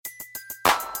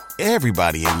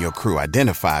Everybody in your crew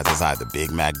identifies as either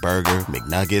Big Mac Burger,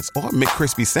 McNuggets, or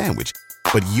McCrispy Sandwich.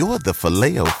 But you're the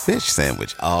Filet-O-Fish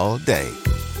Sandwich all day.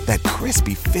 That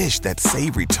crispy fish, that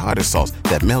savory tartar sauce,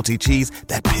 that melty cheese,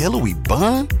 that pillowy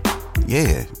bun.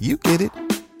 Yeah, you get it.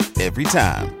 Every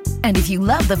time. And if you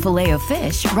love the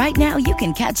Filet-O-Fish, right now you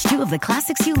can catch two of the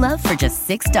classics you love for just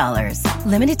 $6.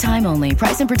 Limited time only.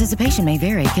 Price and participation may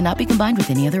vary. Cannot be combined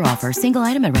with any other offer. Single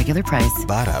item at regular price.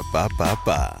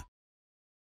 Ba-da-ba-ba-ba.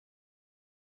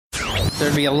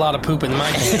 There'd be a lot of poop in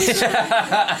my pants.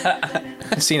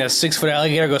 I've seen a 6-foot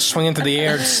alligator go swinging through the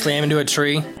air and slam into a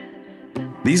tree.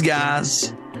 These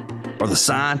guys are the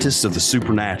scientists of the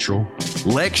supernatural,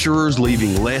 lecturers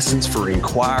leaving lessons for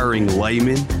inquiring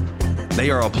laymen.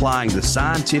 They are applying the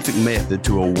scientific method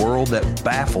to a world that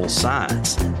baffles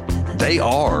science. They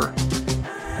are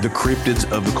the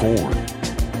cryptids of the corn.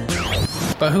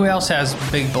 But who else has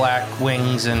big black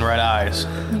wings and red eyes?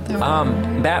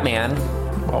 Batman.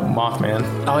 Oh, Mothman.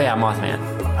 Oh, yeah, Mothman.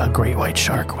 A great white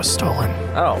shark was stolen.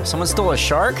 Oh, someone stole a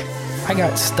shark? I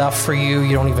got stuff for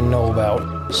you don't even know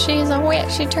about. She's a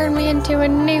witch. She turned me into a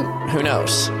newt. Who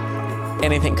knows?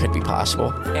 Anything could be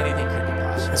possible.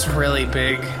 It's really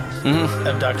big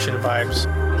abduction vibes.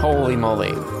 Holy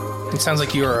moly. It sounds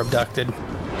like you were abducted.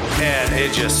 And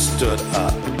it just stood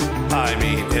up. I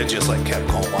mean, it just like kept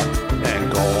going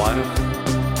and going.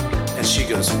 And she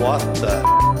goes, what the?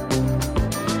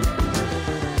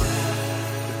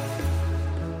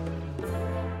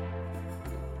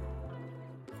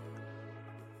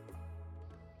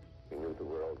 We knew the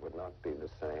world would not be the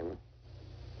same.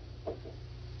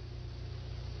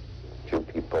 Few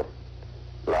people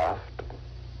laughed.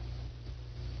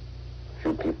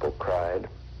 Few people cried.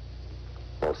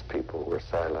 Most people were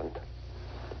silent.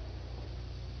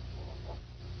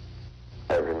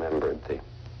 I remembered the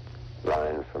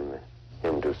line from the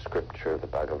Hindu scripture, the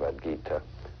Bhagavad Gita.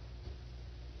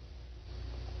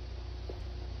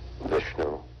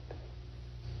 Vishnu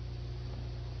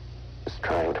is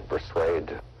trying to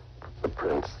persuade the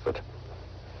prince that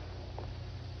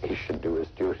he should do his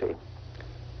duty,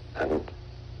 and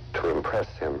to impress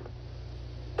him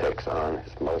takes on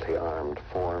his multi-armed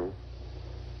form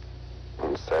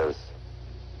and says,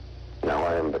 now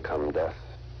I am become death,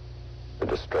 the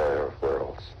destroyer of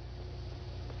worlds.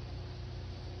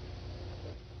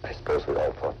 I suppose we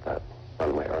all thought that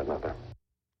one way or another.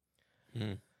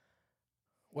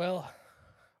 Well,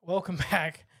 welcome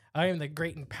back. I am the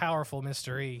great and powerful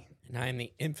Mr. E. And I am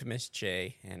the infamous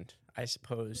J, and I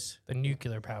suppose... The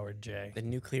nuclear-powered J. The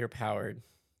nuclear-powered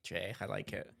J. I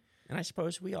like it. And I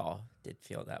suppose we all did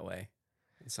feel that way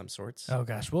in some sorts. Oh,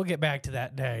 gosh. We'll get back to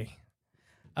that day.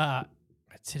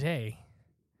 Today,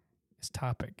 this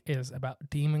topic is about the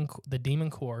demon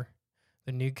core,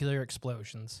 the nuclear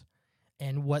explosions,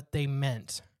 and what they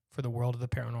meant for the world of the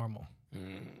paranormal.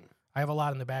 I have a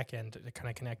lot in the back end to kind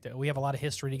of connect it. We have a lot of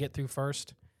history to get through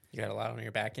first. You got a lot on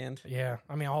your back end? Yeah,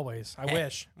 I mean, always. I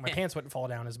wish. My pants wouldn't fall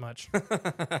down as much.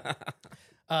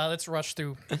 Let's rush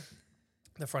through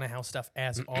the front of house stuff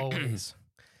as always.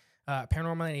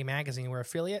 Paranormality Magazine, we're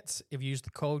affiliates. If you use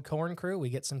the code Corn Crew, we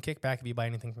get some kickback if you buy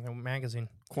anything from the magazine.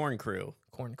 Corn Crew.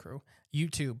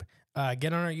 YouTube.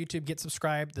 Get on our YouTube, get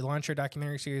subscribed. The Launcher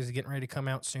documentary series is getting ready to come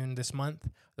out soon this month.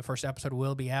 The first episode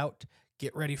will be out.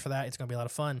 Get ready for that. It's going to be a lot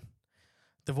of fun.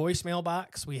 The voicemail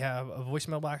box, we have a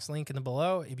voicemail box link in the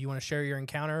below. If you want to share your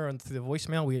encounter through the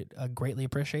voicemail, we greatly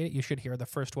appreciate it. You should hear the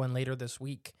first one later this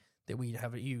week that we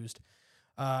have used.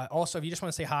 Also, if you just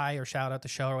want to say hi or shout out the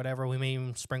show or whatever, we may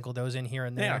even sprinkle those in here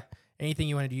and there. Yeah. Anything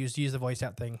you want to use the voice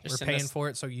out thing. Just we're paying for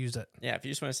it, so use it. Yeah, if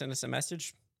you just want to send us a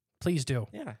message, please do.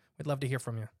 Yeah. We'd love to hear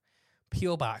from you.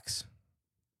 P.O. Box.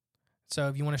 So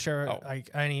if you want to share like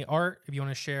any art, if you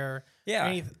want to share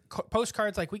any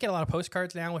postcards, like we get a lot of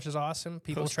postcards now, which is awesome.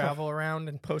 People travel around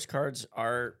and postcards,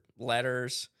 art,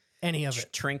 letters, any of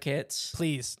it, trinkets.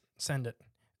 Please send it.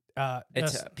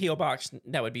 It's a P.O. Box.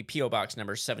 That would be P.O. Box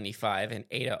number 75 in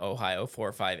Ada, Ohio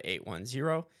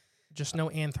 45810. Just no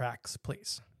anthrax,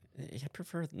 please. I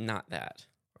prefer not that.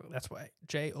 That's why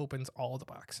Jay opens all the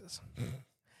boxes.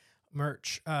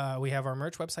 Merch. We have our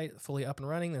merch website fully up and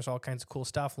running. There's all kinds of cool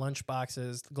stuff. Lunch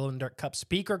boxes, glow in the dark cups,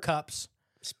 speaker cups.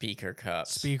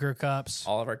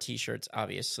 All of our t-shirts,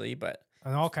 obviously, but...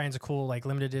 And all kinds of cool, like,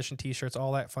 limited edition t-shirts,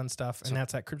 all that fun stuff. And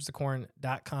that's at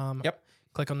cryptidsofthecorn.com. Yep.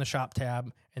 Click on the shop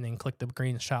tab, and then click the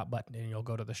green shop button, and you'll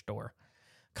go to the store.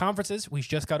 Conferences. We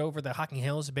just got over the Hocking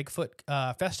Hills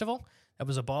Bigfoot Festival. That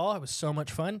was a ball. It was so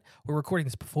much fun. We're recording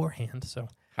this beforehand, so...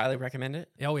 Highly recommend it.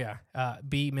 Oh, yeah.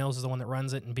 B. Mills is the one that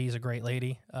runs it, and B's a great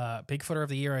lady. Bigfooter of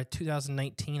the Year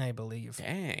 2019, I believe.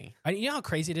 Dang. You know how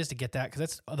crazy it is to get that? Because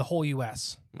that's the whole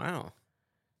U.S. Wow.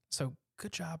 So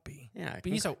Good job, B. Yeah.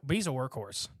 B's a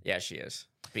workhorse. Yeah, she is.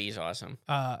 B's awesome.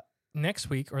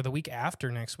 Next week or the week after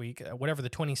next week, whatever, the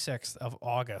 26th of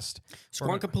August.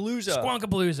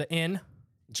 Squonkapalooza in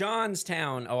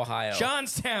Johnstown, Ohio.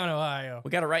 Johnstown, Ohio. We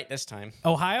got it right this time.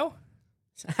 Ohio?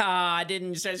 I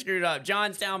didn't. I screwed up.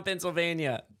 Johnstown,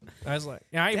 Pennsylvania. I was like,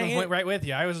 I even went right with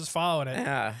you. I was just following it.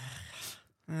 Yeah.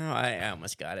 Oh, I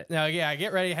almost got it. Now, yeah,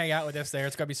 get ready to hang out with us there.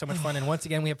 It's going to be so much fun. And once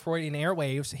again, we have Freudian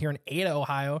Airwaves here in Ada,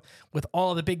 Ohio, with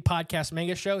all of the big podcast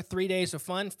mega show. 3 days of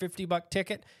fun, $50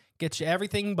 ticket. Gets you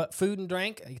everything but food and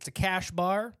drink. It's a cash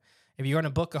bar. If you're going to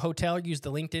book a hotel, use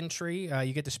the LinkedIn tree.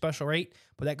 You get the special rate,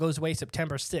 but that goes away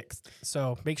September 6th.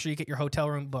 So make sure you get your hotel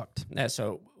room booked. Yeah,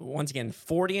 so once again,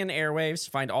 Freudian Airwaves.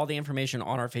 Find all the information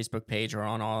on our Facebook page or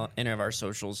on any of our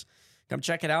socials. Come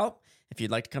check it out. If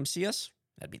you'd like to come see us,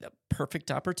 that'd be the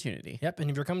perfect opportunity. Yep, and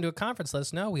if you're coming to a conference, let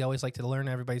us know. We always like to learn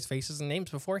everybody's faces and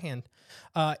names beforehand.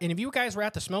 And if you guys were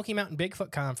at the Smoky Mountain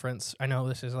Bigfoot Conference, I know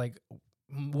this is like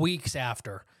weeks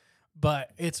after, but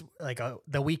it's like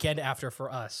the weekend after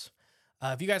for us.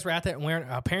 If you guys were at that, and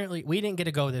apparently we didn't get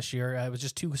to go this year. It was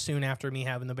just too soon after me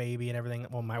having the baby and everything.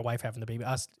 Well, my wife having the baby,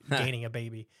 us gaining a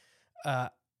baby.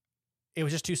 It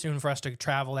was just too soon for us to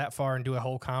travel that far and do a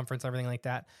whole conference, everything like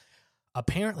that.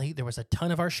 Apparently, there was a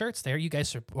ton of our shirts there. You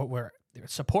guys were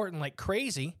supporting like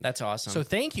crazy. That's awesome. So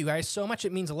thank you guys so much.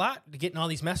 It means a lot getting all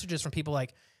these messages from people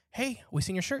like, hey, we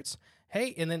seen your shirts.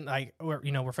 Hey, and then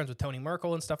we're friends with Tony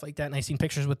Merkel and stuff like that. And I seen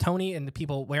pictures with Tony and the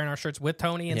people wearing our shirts with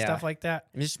Tony and stuff like that.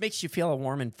 It just makes you feel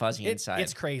warm and fuzzy inside.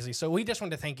 It's crazy. So we just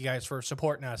wanted to thank you guys for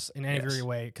supporting us in every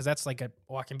way, because that's like a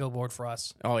walking billboard for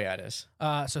us. Oh, yeah, it is.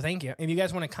 So thank you. If you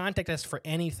guys want to contact us for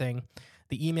anything,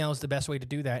 the email is the best way to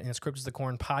do that, and it's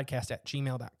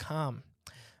cryptodsthecornpodcast@gmail.com.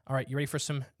 All right, you ready for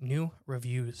some new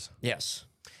reviews? Yes.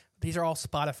 These are all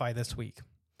Spotify this week,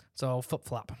 so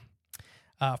flip-flop.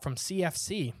 From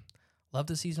CFC, love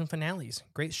the season finales.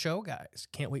 Great show, guys.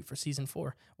 Can't wait for season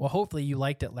 4. Well, hopefully you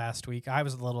liked it last week. I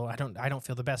was I don't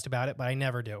feel the best about it, but I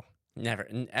never do. Never.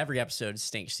 And every episode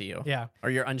stinks to you. Yeah. Or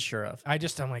you're unsure of. I'm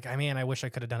like, man, I wish I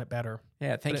could have done it better.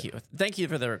 Yeah, thank you. Thank you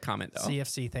for the comment, though.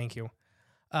 CFC, thank you.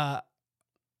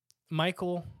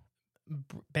 Michael,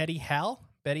 Betty Hill?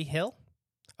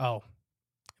 Oh,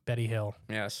 Betty Hill.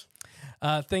 Yes.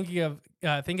 Thinking of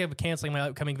canceling my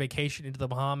upcoming vacation into the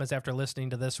Bahamas after listening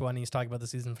to this one. He's talking about the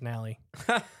season finale.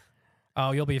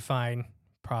 Oh, you'll be fine.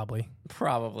 Probably,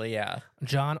 yeah.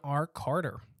 John R.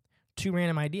 Carter. 2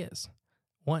 random ideas.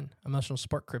 1, emotional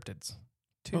support cryptids.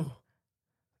 2,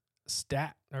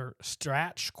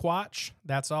 Stratchquatch.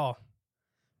 That's all.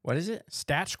 What is it?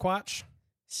 Stratchquatch.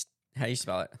 How do you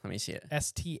spell it? Let me see it.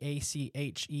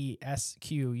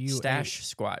 STACHESQU. Stash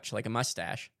squatch, like a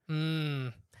mustache. I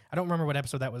don't remember what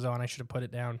episode that was on. I should have put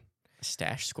it down.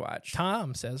 Stash squatch.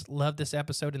 Tom says, love this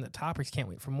episode and the topics. Can't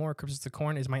wait for more. Cryptids of the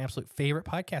Corn is my absolute favorite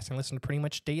podcast. I listen to pretty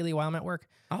much daily while I'm at work.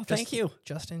 Oh, thank you.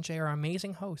 Justin and Jay are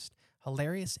amazing hosts.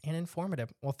 Hilarious and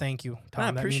informative. Well, thank you,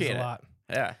 Tom. I appreciate that means a lot.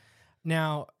 Yeah.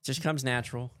 Now, it just comes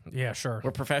natural. Yeah, sure.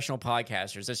 We're professional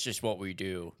podcasters. That's just what we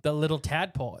do. The Little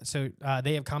Tadpole. So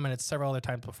they have commented several other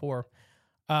times before.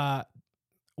 What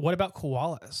about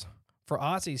koalas? For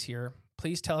Aussies here,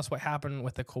 please tell us what happened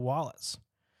with the koalas.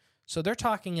 So they're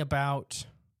talking about,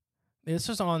 this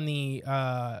was on the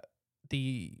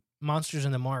Monsters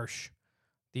in the Marsh,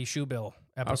 the Shoebill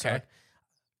episode. Okay.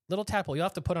 Little Tadpole, you'll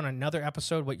have to put on another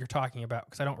episode what you're talking about,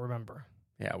 because I don't remember.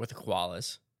 Yeah, with the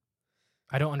koalas.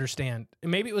 I don't understand.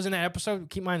 Maybe it was in that episode.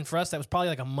 Keep in mind, for us, that was probably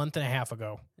like a month and a half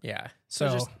ago. Yeah.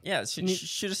 So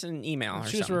shoot us an email.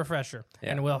 Shoot us a refresher,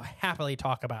 and we'll happily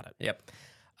talk about it. Yep.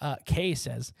 Kay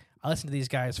says, I listened to these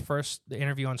guys first, the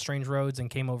interview on Strange Roads, and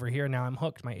came over here. Now I'm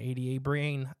hooked. My ADA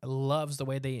brain loves the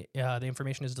way the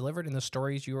information is delivered and the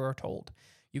stories you are told.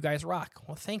 You guys rock.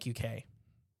 Well, thank you, Kay.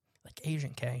 Like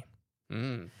Asian Kay.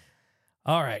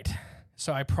 All right.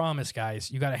 So I promise,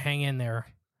 guys, you got to hang in there.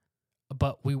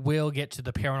 But we will get to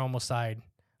the paranormal side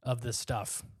of this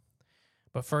stuff.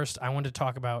 But first, I want to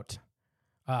talk about,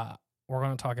 we're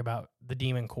going to talk about the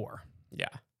Demon Core. Yeah.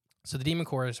 So the Demon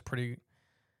Core is a pretty,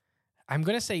 I'm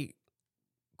going to say,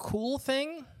 cool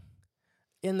thing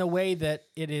in the way that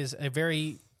it is a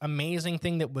very amazing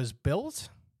thing that was built,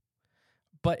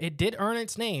 but it did earn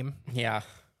its name. Yeah.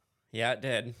 Yeah, it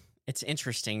did. It's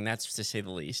interesting, that's to say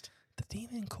the least. The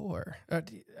Demon Core.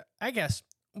 I guess,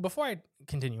 before I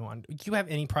continue on, do you have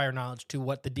any prior knowledge to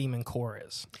what the Demon Core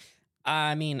is?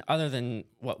 I mean, other than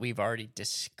what we've already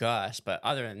discussed, but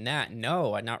other than that,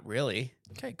 no, not really.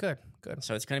 Okay, good.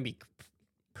 So it's going to be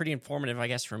pretty informative, I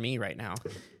guess, for me right now.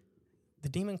 The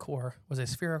Demon Core was a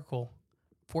spherical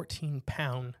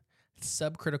 14-pound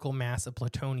subcritical mass of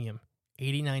plutonium,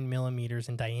 89 millimeters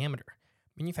in diameter,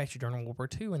 manufactured during World War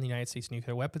II in the United States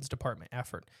Nuclear Weapons Department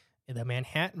effort in the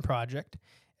Manhattan Project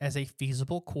as a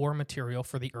feasible core material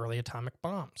for the early atomic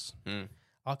bombs.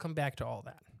 I'll come back to all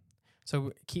that.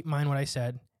 So keep in mind what I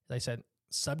said. I said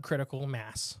subcritical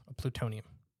mass of plutonium.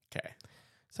 Okay.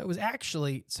 So it was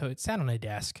actually, so it sat on a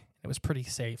desk. It was pretty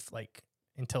safe, like,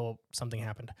 until something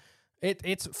happened.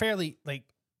 It's fairly, like,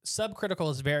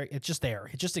 subcritical is it's just there.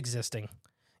 It's just existing.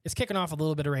 It's kicking off a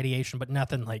little bit of radiation, but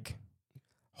nothing, like,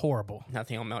 horrible.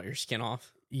 Nothing will melt your skin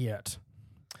off. Yet.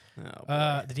 Oh,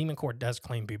 boy. The Demon Core does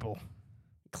claim people.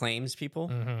 Claims people?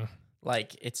 Mm-hmm.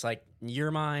 Like, it's like,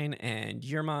 you're mine, and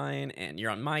you're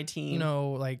on my team. You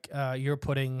know, like, you're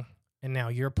putting, and now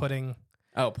you're putting.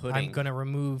 Oh, pudding. I'm going to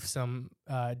remove some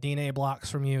DNA blocks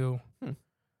from you, and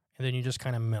then you just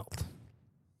kind of melt.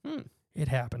 It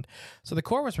happened. So the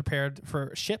core was prepared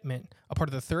for shipment, a part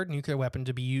of the third nuclear weapon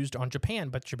to be used on Japan,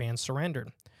 but Japan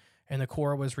surrendered. And the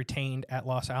core was retained at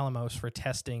Los Alamos for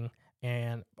testing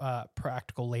and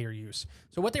practical later use.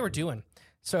 So what they were doing,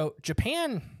 so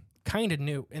Japan kind of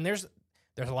knew, and there's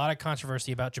a lot of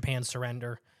controversy about Japan's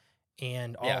surrender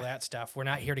and all that stuff. We're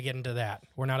not here to get into that.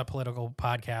 We're not a political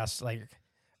podcast, like,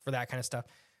 for that kind of stuff.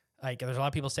 Like, there's a lot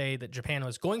of people say that Japan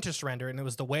was going to surrender, and it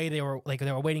was the way they were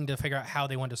waiting to figure out how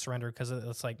they wanted to surrender, because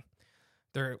it's like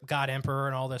their God Emperor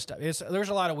and all this stuff. There's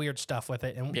a lot of weird stuff with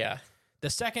it. And the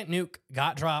second nuke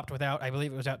got dropped without, I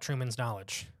believe it was without Truman's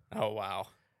knowledge. Oh, wow.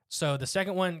 So the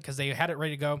second one, because they had it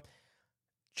ready to go,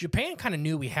 Japan kind of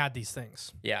knew we had these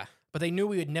things. Yeah. But they knew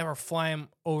we would never fly them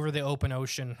over the open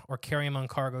ocean or carry them on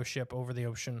cargo ship over the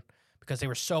ocean because they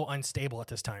were so unstable at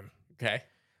this time. Okay.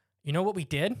 You know what we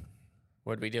did?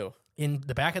 What did we do? In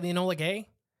the back of the Enola Gay,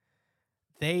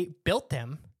 they built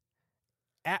them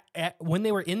when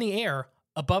they were in the air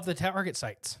above the target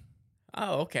sites.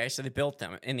 Oh, okay. So they built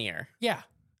them in the air. Yeah.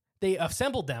 They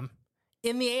assembled them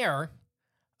in the air.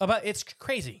 It's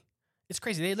crazy. It's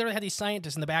crazy. They literally had these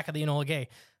scientists in the back of the Enola Gay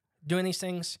doing these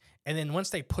things, and then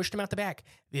once they pushed them out the back,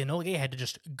 the Enola Gay had to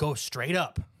just go straight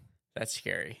up. That's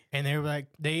scary. And they were like,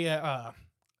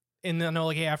 in the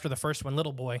Enola Gay, after the first one,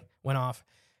 little boy went off,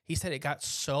 he said it got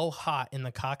so hot in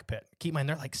the cockpit. Keep in mind,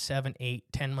 they're like 7, 8,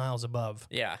 10 miles above.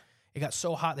 Yeah. It got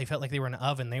so hot they felt like they were in an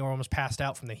oven. They were almost passed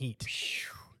out from the heat.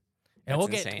 And we'll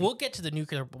get to the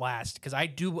nuclear blast, because I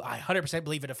 100%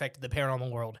 believe it affected the paranormal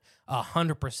world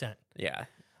 100%. Yeah.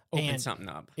 Open something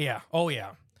up. Yeah. Oh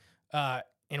yeah.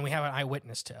 And we have an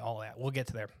eyewitness to all that. We'll get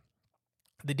to there.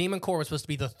 The Demon Core was supposed to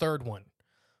be the third one.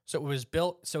 So it was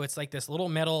built, so it's like this little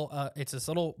metal, it's this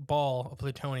little ball of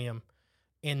plutonium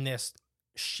in this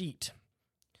sheet.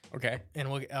 Okay. And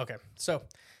so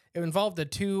it involved the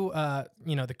two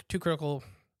critical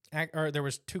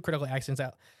accidents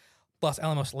at Los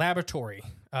Alamos Laboratory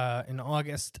in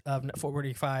August of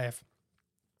 45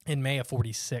 and May of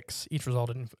 46. Each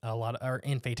resulted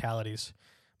in fatalities.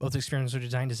 Both experiences are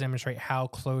designed to demonstrate how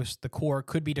close the core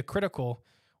could be to critical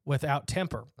without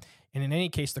temper. And in any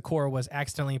case, the core was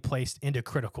accidentally placed into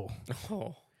critical.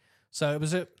 Oh. So it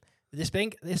was this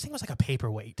thing was like a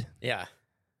paperweight. Yeah.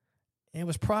 And it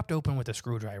was propped open with a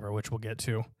screwdriver, which we'll get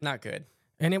to. Not good.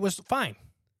 And it was fine.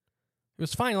 It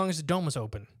was fine as long as the dome was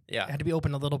open. Yeah. It had to be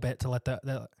open a little bit to let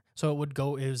so it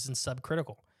was in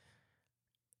subcritical.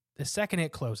 The second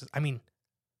it closes,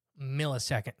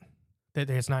 millisecond, that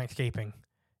it's not escaping,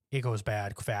 it goes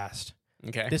bad fast.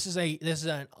 Okay. This is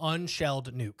an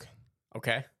unshelled nuke.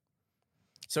 Okay.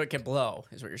 So it can blow,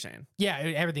 is what you're saying. Yeah,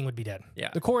 everything would be dead. Yeah.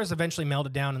 The core is eventually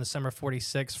melted down in the summer of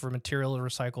 46 for material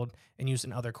recycled and used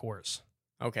in other cores.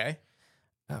 Okay.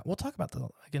 We'll talk about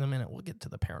in a minute. We'll get to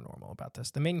the paranormal about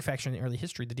this. The manufacturing in the early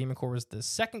history, the Demon Core was the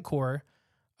second core.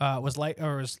 This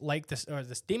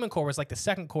Demon Core was like the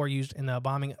second core used in the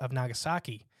bombing of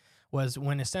Nagasaki. Was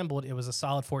when assembled, it was a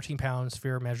solid 14-pound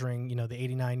sphere measuring, the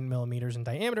 89 millimeters in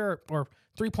diameter or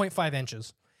 3.5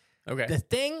 inches. Okay. The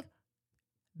thing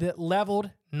that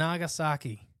leveled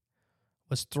Nagasaki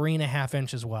was 3.5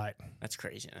 inches wide. That's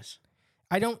craziness.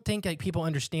 I don't think people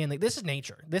understand. This is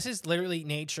nature. This is literally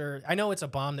nature. I know it's a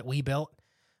bomb that we built,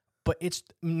 but it's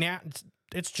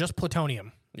just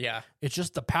plutonium. Yeah. It's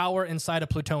just the power inside of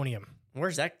plutonium.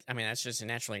 Where's that? That's just a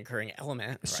naturally occurring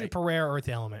element. Right? Super rare earth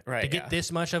element. Right. To get this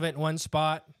much of it in one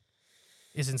spot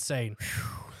is insane.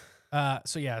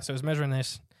 So it was measuring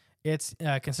this. It's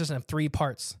consistent of 3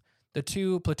 parts. The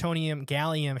 2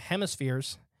 plutonium-gallium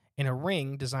hemispheres in a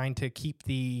ring designed to keep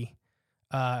the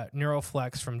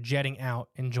neuroflex from jetting out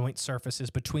in joint surfaces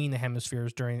between the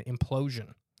hemispheres during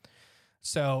implosion.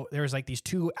 So there's like these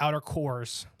 2 outer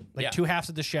cores, 2 halves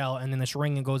of the shell, and then this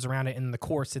ring that goes around it, and the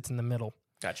core sits in the middle.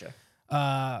 Gotcha.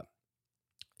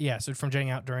 So from jetting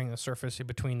out during the surface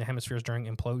between the hemispheres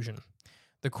during implosion.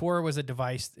 The core was a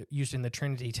device used in the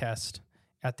Trinity test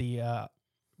at the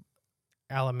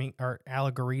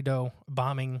Alamogordo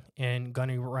bombing in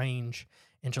Gunny Range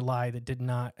in July that did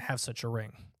not have such a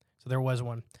ring. So there was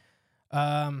one.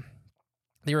 The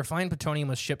refined plutonium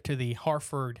was shipped to the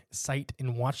Harford site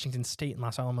in Washington State in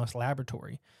Los Alamos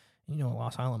Laboratory. You know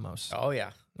Los Alamos. Oh,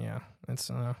 yeah. Yeah, it's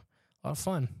a lot of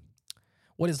fun.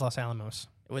 What is Los Alamos?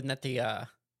 Wasn't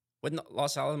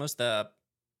Los Alamos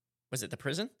was it the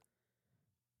prison?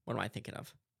 What am I thinking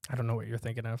of? I don't know what you're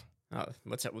thinking of. Oh,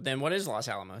 what's it? Then what is Los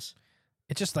Alamos?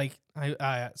 It's just like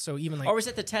so even like Or was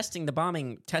it the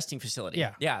bombing testing facility?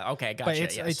 Yeah. Yeah, okay, gotcha.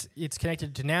 But it's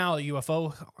connected to now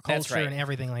UFO culture and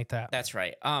everything like that. That's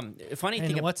right. Funny and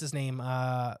thing. What's his name?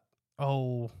 The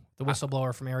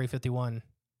whistleblower from Area 51.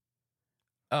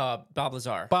 Bob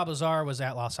Lazar. Bob Lazar was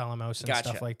at Los Alamos and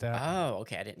stuff like that. Oh,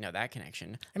 okay. I didn't know that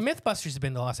connection. And Mythbusters has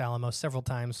been to Los Alamos several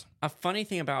times. A funny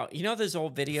thing about those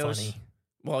old videos. Funny.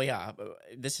 Well, yeah,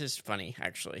 this is funny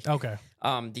actually. Okay.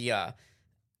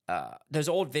 Those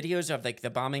old videos of like the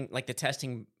bombing, like the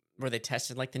testing where they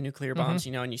tested like the nuclear bombs,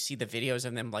 and you see the videos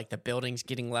of them like the buildings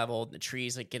getting leveled, the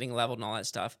trees like getting leveled, and all that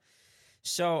stuff.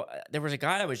 So there was a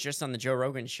guy that was just on the Joe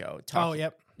Rogan show. Oh,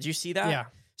 yep. Did you see that? Yeah.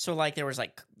 So like there was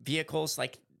like vehicles,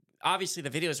 like obviously the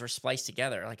videos were spliced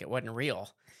together, like it wasn't real,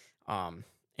 and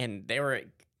they were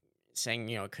saying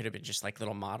it could have been just like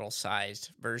little model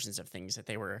sized versions of things that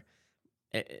they were.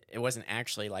 It wasn't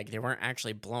actually like they weren't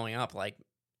actually blowing up like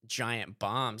giant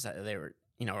bombs that they were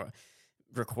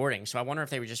recording. So I wonder if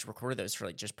they would just recorded those for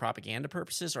like just propaganda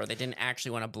purposes, or they didn't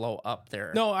actually want to blow up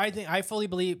their. No, I fully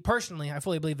believe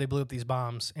they blew up these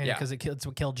bombs, and because it's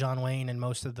what killed John Wayne and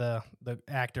most of the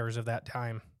actors of that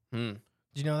time. Did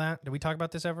you know that? Did we talk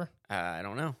about this ever? I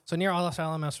don't know. So near Los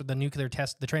Alamos, with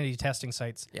the Trinity testing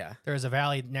sites, there is a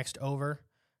valley next over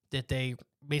that they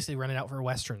basically rented out for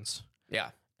westerns.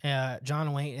 Yeah.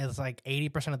 John Wayne is like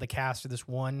 80% of the cast of this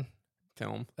one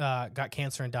film got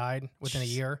cancer and died within a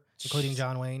year, including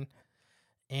John Wayne.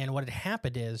 And what had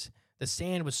happened is the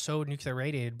sand was so nuclear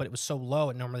radiated, but it was so low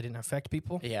it normally didn't affect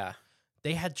people. Yeah.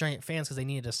 They had giant fans because they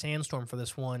needed a sandstorm for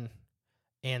this one.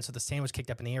 And so the sand was kicked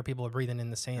up in the air. People were breathing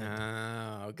in the sand.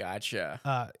 Oh,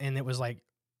 gotcha. And it was like,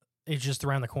 it's just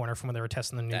around the corner from when they were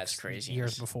testing the nukes. That's crazy.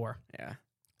 Years before. Yeah.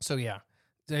 So, yeah.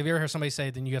 Have you ever heard somebody say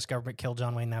the U.S. government killed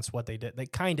John Wayne? That's what they did. They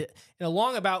kind of, in a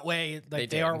long about way, like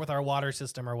they are with our water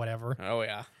system or whatever. Oh,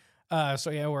 yeah.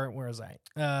 So, yeah, where is I?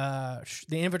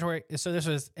 The inventory. So this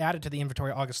was added to the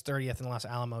inventory August 30th in Los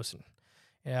Alamos.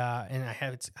 And I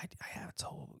have its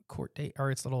whole court date or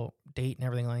its little date and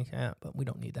everything like that, but we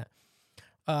don't need that.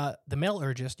 The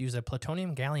metallurgist used a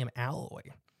plutonium gallium alloy,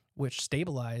 which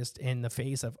stabilized in the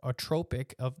phase of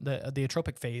atropic of the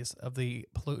atropic phase of the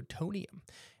plutonium.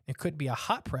 It could be a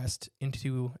hot pressed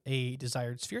into a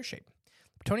desired sphere shape.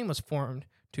 Plutonium was formed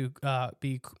to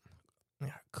be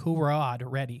Courade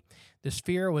ready. The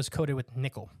sphere was coated with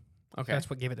nickel. Okay, that's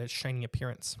what gave it that shiny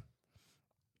appearance.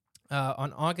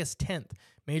 On August 10th,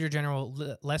 Major General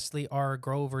Leslie R.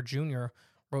 Grover Jr.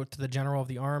 wrote to the General of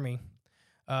the Army.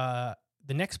 The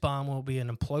next bomb will be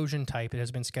an implosion type. It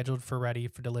has been scheduled for ready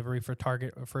for delivery for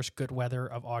target first good weather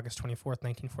of August 24th,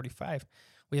 1945.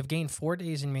 We have gained 4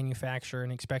 days in manufacture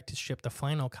and expect to ship the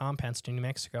final compounds to New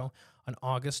Mexico on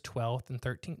August 12th and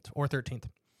 13th.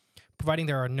 Providing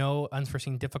there are no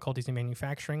unforeseen difficulties in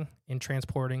manufacturing, in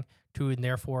transporting to and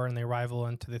therefore in the arrival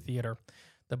into the theater.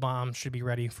 The bomb should be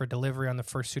ready for delivery on the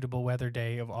first suitable weather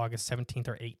day of August 17th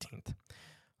or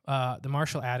 18th. The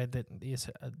Marshal added that this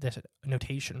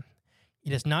notation.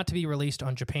 It is not to be released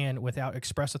on Japan without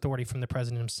express authority from the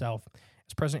president himself,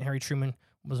 as President Harry Truman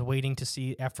was waiting to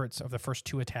see efforts of the first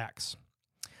two attacks.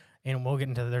 And we'll get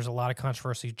into there's a lot of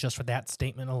controversy just for that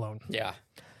statement alone. Yeah.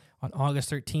 On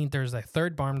August 13th, there's a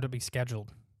third bomb to be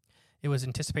scheduled. It was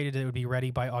anticipated that it would be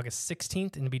ready by August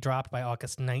 16th and to be dropped by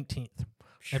August 19th.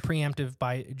 And preemptive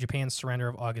by Japan's surrender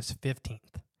of August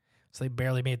 15th. So they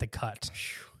barely made the cut.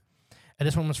 And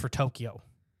this one was for Tokyo.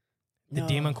 The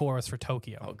Demon Core was for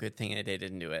Tokyo. Oh, good thing they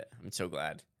didn't do it. I'm so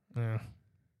glad. Yeah.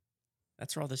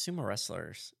 That's where all the sumo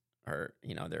wrestlers are,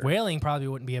 their whaling probably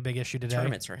wouldn't be a big issue today.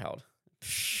 Tournaments are held.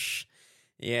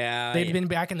 Yeah. They'd been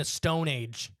back in the Stone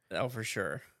Age. Oh, for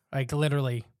sure. Like,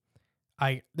 literally.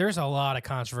 There's a lot of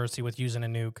controversy with using a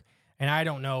nuke, and I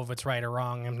don't know if it's right or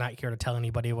wrong. I'm not here to tell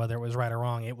anybody whether it was right or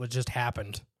wrong. It was just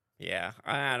happened. Yeah.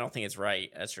 I don't think it's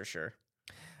right. That's for sure.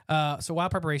 So while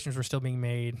preparations were still being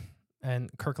made,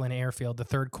 and Kirkland Airfield, the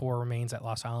third core remains at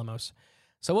Los Alamos.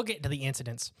 So we'll get to the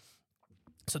incidents.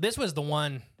 So this was the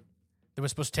one that was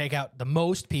supposed to take out the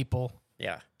most people.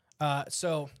 Yeah.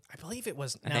 So I believe it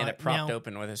was. And they had it propped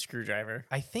open with a screwdriver.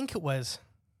 I think it was.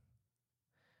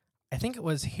 I think it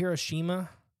was Hiroshima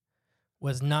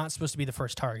was not supposed to be the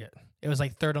first target. It was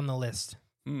like third on the list.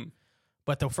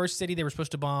 But the first city they were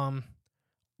supposed to bomb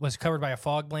was covered by a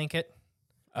fog blanket.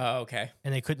 Oh, okay.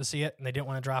 And they couldn't see it, and they didn't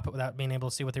want to drop it without being able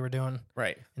to see what they were doing.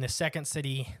 Right. And the second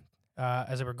city,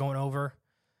 as they were going over,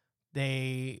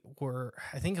 they were,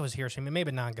 I think it was Hiroshima,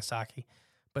 maybe Nagasaki,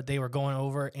 but they were going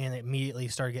over and it immediately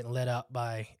started getting lit up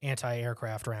by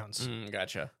anti-aircraft rounds.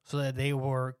 Gotcha. So that they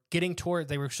were getting toward,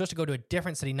 they were supposed to go to a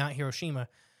different city, not Hiroshima,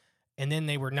 and then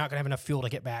they were not going to have enough fuel to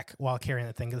get back while carrying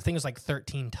the thing. The thing was like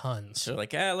 13 tons. So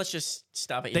like, let's just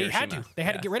stop at They Hiroshima. had to. They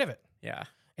had to get rid of it. Yeah.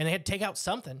 And they had to take out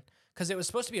something because it was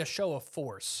supposed to be a show of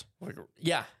force.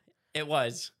 Yeah, it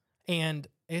was. And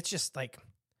it's just like,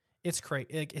 it's crazy.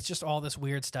 It's just all this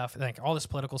weird stuff, like all this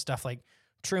political stuff. Like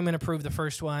Truman approved the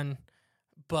first one,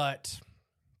 but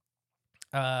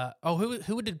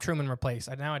who did Truman replace?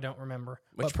 Now I don't remember.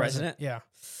 Which What president? Yeah.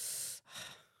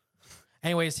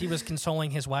 Anyways, he was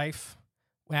consoling his wife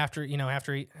after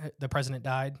the president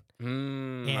died,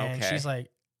 and she's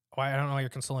like, "Why? I don't know why you're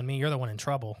consoling me. You're the one in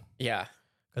trouble." Yeah.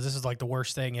 Because this is like the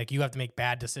worst thing. Like you have to make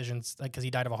bad decisions. Like because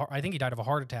I think he died of a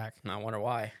heart attack. I wonder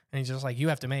why. And he's just like, you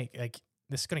have to make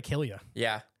this is gonna kill you.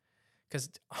 Yeah. Because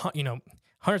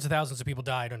hundreds of thousands of people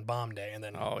died on bomb day, and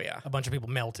then a bunch of people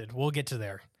melted. We'll get to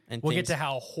there. And we'll get to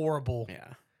how horrible.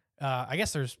 Yeah. I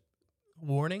guess there's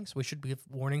warnings. We should give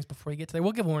warnings before we get to there.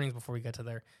 We'll give warnings before we get to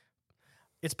there.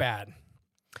 It's bad.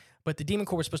 But the Demon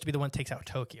Core was supposed to be the one that takes out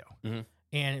Tokyo. Mm-hmm.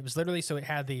 And it was literally, so it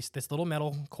had this little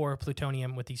metal core of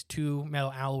plutonium with these two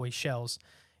metal alloy shells.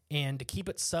 And to keep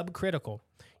it subcritical,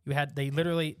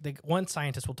 one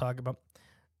scientist we'll talk about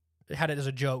had it as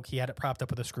a joke. He had it propped up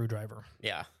with a screwdriver.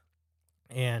 Yeah.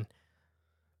 And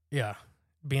yeah,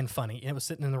 being funny. And it was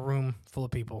sitting in the room full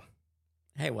of people.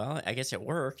 Hey, well, I guess it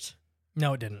worked.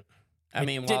 No, it didn't.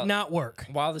 It did not work.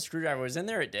 While the screwdriver was in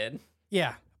there, it did.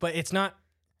 Yeah, but it's not.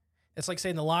 It's like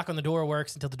saying the lock on the door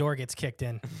works until the door gets kicked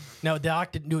in. No, the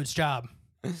lock didn't do its job.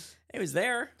 It was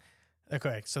there.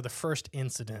 Okay, so the first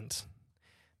incident.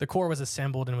 The core was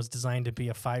assembled and was designed to be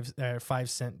a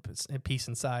 5-cent piece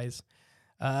in size.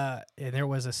 And there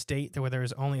was a state where there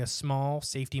was only a small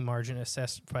safety margin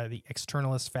assessed by the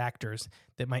externalist factors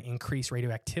that might increase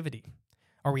reactivity,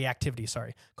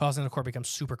 causing the core to become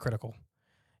supercritical.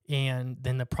 And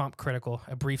then the prompt critical,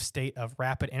 a brief state of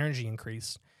rapid energy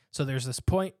increase. So there's this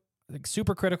point, like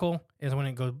supercritical is when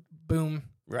it goes boom.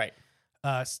 Right.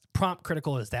 Prompt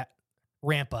critical is that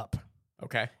ramp up.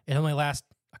 Okay. It only lasts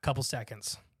a couple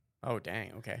seconds. Oh,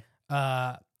 dang. Okay.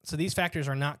 So these factors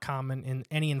are not common in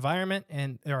any environment,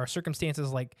 and there are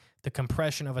circumstances like the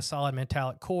compression of a solid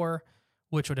metallic core,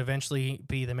 which would eventually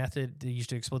be the method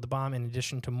used to explode the bomb in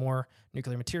addition to more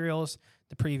nuclear materials.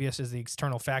 The previous is the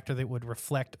external factor that would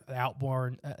reflect the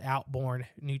outborn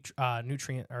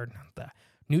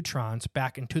neutrons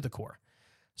back into the core.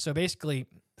 So basically,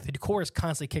 the core is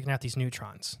constantly kicking out these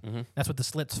neutrons. Mm-hmm. That's what the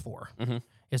slit's for,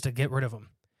 is to get rid of them.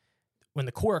 When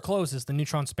the core closes, the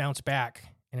neutrons bounce back,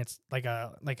 and it's like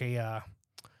a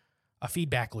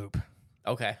feedback loop.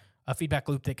 Okay. A feedback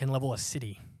loop that can level a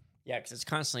city. Yeah, because it's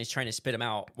constantly trying to spit them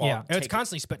out. It's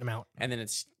constantly spitting them out. And then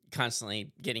it's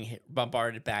constantly getting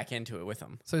bombarded back into it with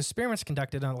them. So experiments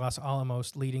conducted on Los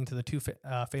Alamos leading to the two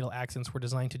fatal accidents were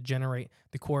designed to generate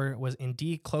the core was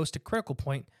indeed close to critical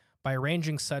point by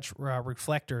arranging such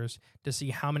reflectors to see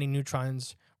how many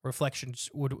neutrons reflections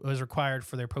was required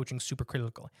for their approaching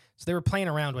supercritical. So they were playing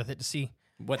around with it to see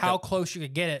how close you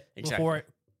could get it before it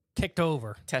kicked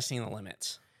over. Testing the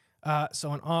limits. So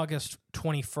on August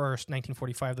 21st,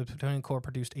 1945, the plutonium core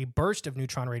produced a burst of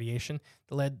neutron radiation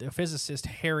that led the physicist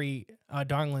Harry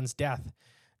Donglin's death.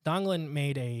 Donglin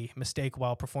made a mistake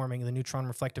while performing the neutron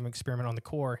reflective experiment on the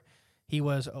core. He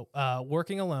was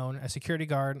working alone. A security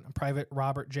guard, Private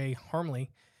Robert J.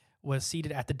 Harmley, was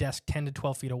seated at the desk 10 to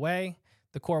 12 feet away.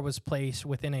 The core was placed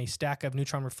within a stack of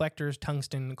neutron reflectors,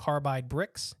 tungsten carbide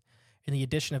bricks. In the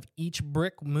addition of each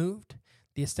brick moved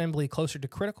the assembly closer to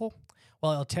critical.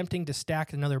 While attempting to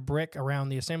stack another brick around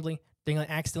the assembly, Dingley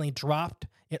accidentally dropped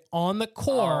it on the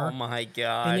core. Oh my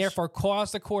gosh. And therefore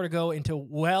caused the core to go into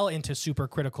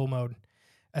supercritical mode.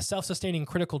 A self-sustaining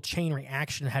critical chain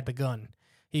reaction had begun.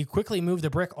 He quickly moved the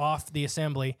brick off the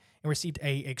assembly and received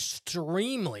a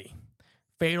extremely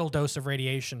fatal dose of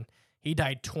radiation. He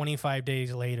died 25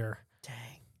 days later. Dang.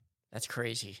 That's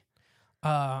crazy.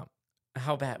 How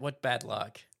bad? What bad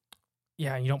luck?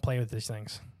 Yeah, you don't play with these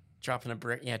things. Dropping a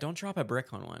brick. Yeah, don't drop a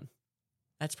brick on one.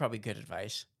 That's probably good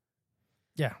advice.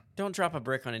 Yeah. Don't drop a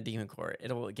brick on a demon core.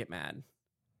 It'll get mad.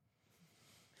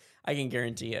 I can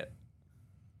guarantee it.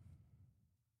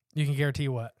 You can guarantee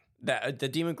what? That the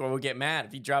demon core will get mad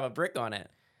if you drop a brick on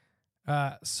it.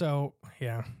 So,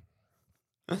 yeah.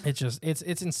 It's just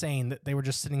it's insane that they were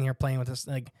just sitting here playing with this,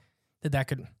 like that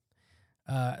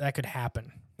could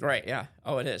happen. Right, yeah.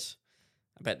 Oh, it is.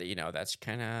 I bet that, that's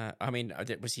kind of, I mean,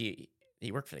 was he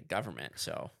worked for the government,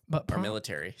 or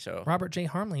military, so. Robert J.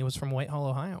 Harmley was from Whitehall,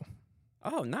 Ohio.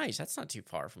 Oh, nice. That's not too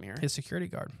far from here. His security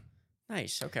guard.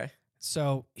 Nice, okay.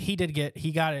 So he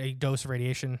got a dose of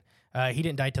radiation. He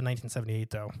didn't die till 1978,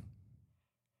 though.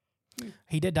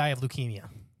 He did die of leukemia.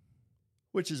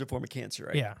 Which is a form of cancer,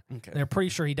 right? Yeah. Okay. They're pretty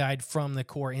sure he died from the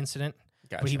core incident,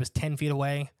 Gotcha. but he was 10 feet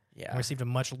away. Yeah. And received a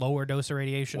much lower dose of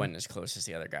radiation. Wasn't as close as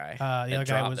the other guy. The other guy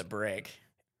dropped was the brick.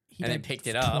 He and then picked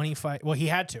it up. 25. Well, he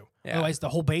had to. Yeah. Otherwise, the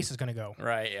whole base is going to go.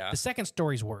 Right, yeah. The second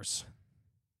story's worse.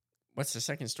 What's the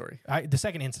second story? The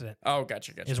second incident Oh,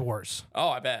 gotcha. is worse. Oh,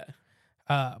 I bet.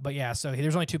 But yeah, so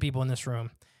there's only 2 people in this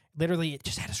room. Literally, it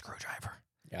just had a screwdriver.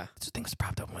 Yeah. This thing was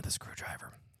propped open with a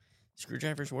screwdriver.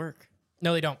 Screwdrivers work.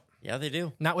 No, they don't. Yeah, they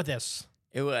do. Not with this.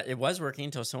 It was working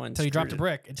until someone Until you dropped a screwed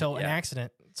brick, until an Yeah.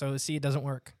 accident. So, see, it doesn't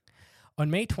work. On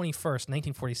May 21st,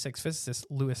 1946, physicist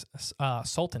Louis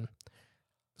Slotin,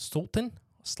 we'll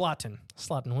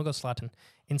go Slotin,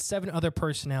 and 7 other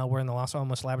personnel were in the Los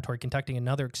Alamos laboratory conducting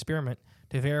another experiment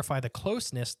to verify the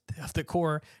closeness of the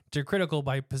core to critical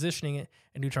by positioning it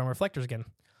in neutron reflectors again.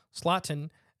 Slotin,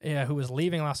 who was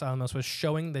leaving Los Alamos, was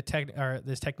showing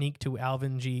this technique to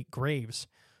Alvin G. Graves,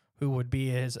 who would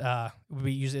be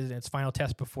used in its final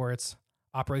test before its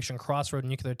Operation Crossroad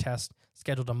nuclear test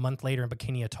scheduled a month later in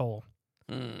Bikini Atoll.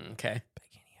 Okay.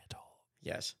 Bikini Atoll.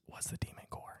 Yes. Was the demon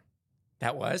core.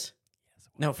 That was? Yes.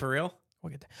 No, for real? We'll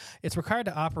get that. It's required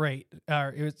to operate.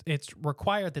 It's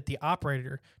required that the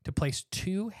operator to place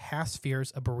 2 half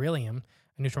spheres of beryllium,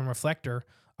 a neutron reflector,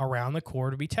 around the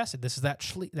core to be tested. This is that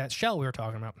shell we were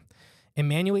talking about. And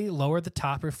manually lower the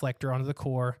top reflector onto the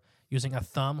core using a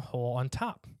thumb hole on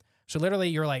top. So literally,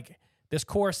 you're like, this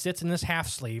core sits in this half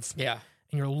sleeve. Yeah.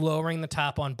 And you're lowering the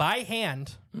top on by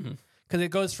hand because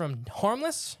it goes from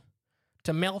harmless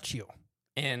to melt you.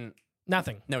 And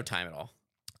nothing. No time at all.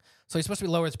 So he's supposed to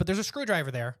be lowered, but there's a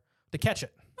screwdriver there to catch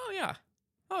it. Oh, yeah.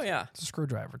 Oh, yeah. It's a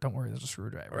screwdriver. Don't worry, there's a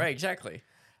screwdriver. Right, exactly.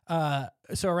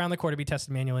 So around the core to be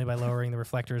tested manually by lowering the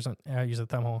reflectors using the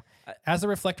thumb hole. As the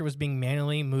reflector was being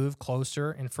manually moved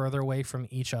closer and further away from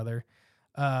each other,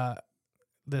 the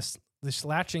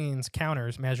latching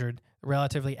counters measured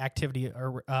relative activity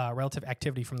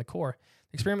from the core.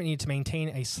 The experiment needed to maintain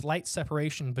a slight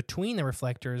separation between the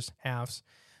reflectors halves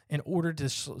in order to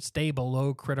stay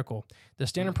below critical. The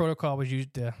standard protocol was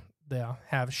used to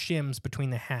have shims between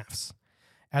the halves,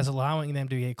 as allowing them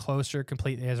to be closer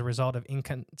completely as a result of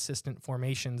inconsistent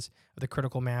formations of the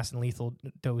critical mass and lethal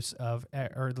dose of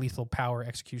or lethal power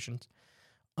executions.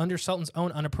 Under Sultan's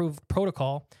own unapproved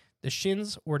protocol, the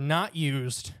shins were not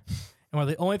used, and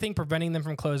the only thing preventing them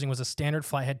from closing was a standard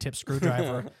flathead tip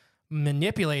screwdriver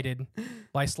manipulated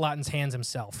by Slotin's hands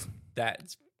himself.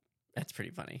 That's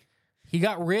pretty funny. He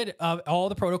got rid of all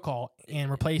the protocol and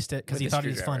replaced it because he thought he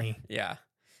was funny. Yeah.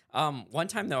 One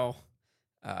time, though,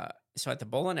 so at the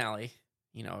bowling alley,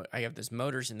 I have those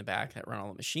motors in the back that run all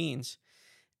the machines,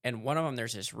 and one of them,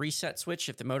 there's this reset switch.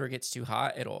 If the motor gets too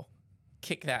hot, it'll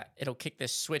kick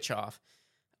this switch off.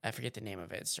 I forget the name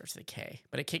of it. It starts with a K,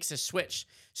 but it kicks this switch,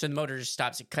 so the motor just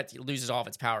stops. It loses all of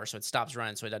its power, so it stops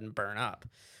running, so it doesn't burn up.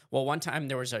 Well, one time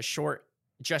there was a short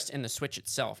just in the switch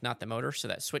itself, not the motor, so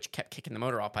that switch kept kicking the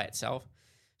motor off by itself.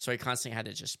 So I constantly had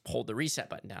to just hold the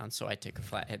reset button down. So I took a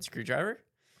flathead screwdriver,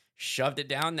 shoved it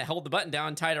down, held the button down,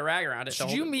 and tied a rag around it. Should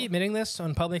you be admitting this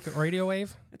on public radio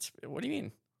wave? What do you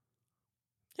mean?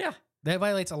 Yeah. That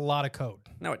violates a lot of code.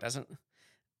 No, it doesn't.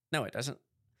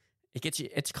 It gets you.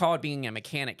 It's called being a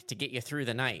mechanic to get you through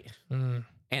the night.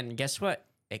 And guess what?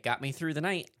 It got me through the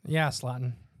night. Yeah,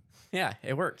 Slotin. Yeah,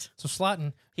 it worked. So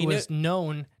Slotin, who was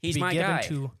known to be given guy.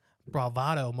 to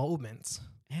bravado movements,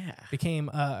 yeah, became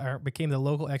the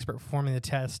local expert performing the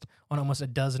test on almost a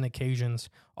dozen occasions,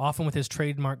 often with his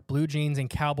trademark blue jeans and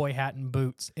cowboy hat and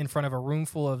boots in front of a room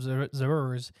full of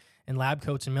observers in lab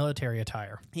coats and military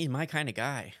attire. He's my kind of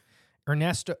guy.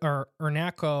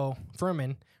 Ernesto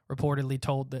Furman reportedly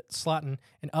told that Slotin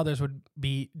and others would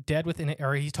be dead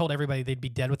he told everybody they'd be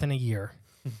dead within a year.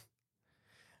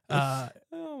 Oh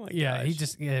my gosh. He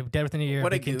just dead within a year.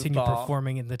 What a continued goofball.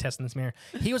 performing in the test in this mirror.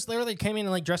 He was literally came in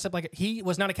and dressed up like he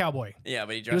was not a cowboy. Yeah,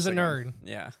 but he was a like nerd.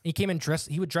 Yeah, he came in dressed.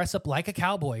 He would dress up like a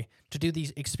cowboy to do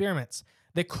these experiments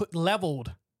that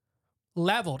leveled,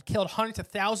 killed hundreds of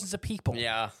thousands of people.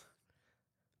 Yeah.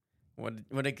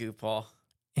 What a goofball.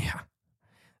 Yeah.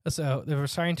 So the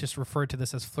scientists referred to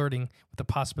this as flirting with the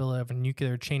possibility of a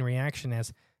nuclear chain reaction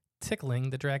as tickling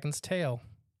the dragon's tail.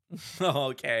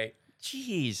 Okay.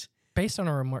 Jeez. Based on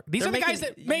a remark. These are the guys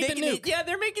that made the nuke.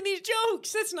 They're making these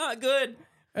jokes. That's not good.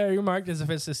 Remarked as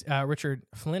physicist Richard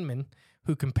Flinman,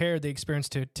 who compared the experience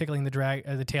to tickling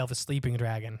the tail of a sleeping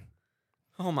dragon.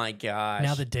 Oh my gosh.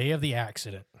 Now the day of the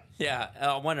accident. Yeah,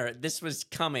 I wonder, this was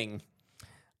coming.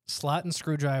 Slot and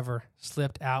screwdriver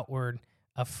slipped outward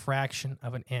a fraction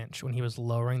of an inch when he was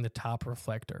lowering the top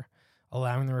reflector,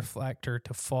 allowing the reflector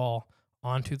to fall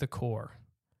onto the core.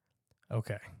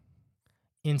 Okay.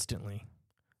 Instantly,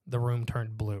 the room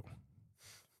turned blue.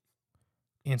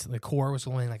 Instantly, the core was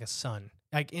glowing like a sun.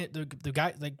 Like the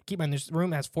guy, like keep in mind, this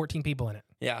room has 14 people in it.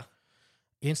 Yeah.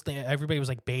 Instantly, everybody was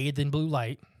like bathed in blue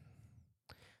light.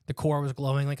 The core was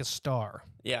glowing like a star.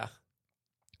 Yeah.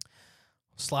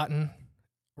 Slotin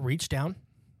reached down.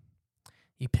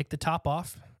 He picked the top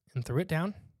off and threw it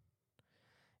down.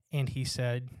 And he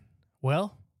said,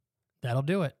 well, that'll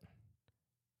do it.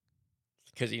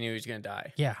 Because he knew he was going to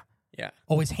die. Yeah. Yeah.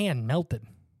 Oh, his hand melted.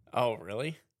 Oh,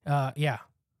 really? Yeah.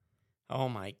 Oh,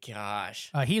 my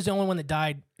gosh. He's the only one that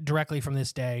died directly from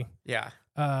this day. Yeah.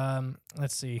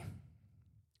 Let's see.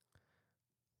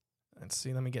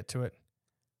 Let me get to it.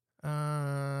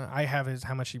 I have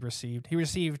how much he received. He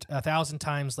received 1,000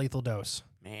 times lethal dose.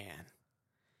 Man.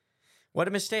 What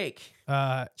a mistake.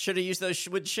 Should have used those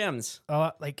wood shims.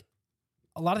 Like,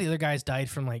 a lot of the other guys died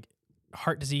from, like,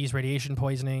 heart disease, radiation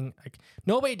poisoning. Like,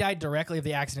 nobody died directly of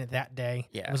the accident that day.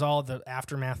 Yeah. It was all the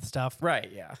aftermath stuff. Right,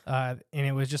 yeah. And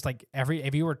it was just like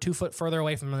if you were 2 foot further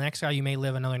away from the next guy, you may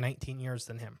live another 19 years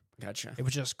than him. Gotcha. It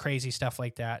was just crazy stuff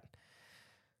like that.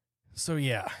 So,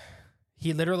 yeah.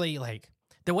 He literally, like,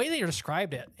 the way they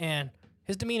described it, and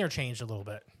his demeanor changed a little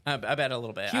bit. I bet a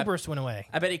little bit. Hubris went away.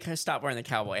 I bet he could stop wearing the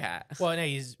cowboy hat. Well, no,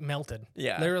 he's melted.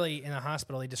 Yeah. Literally, in the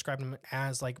hospital, they described him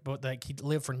as, like he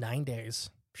lived for 9 days.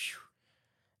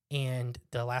 And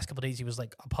the last couple of days, he was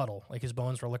like a puddle. Like, his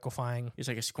bones were liquefying. He's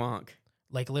like a squonk.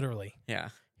 Like, literally. Yeah.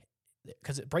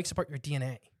 Because it breaks apart your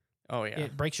DNA. Oh, yeah.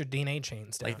 It breaks your DNA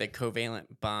chains down. Like the covalent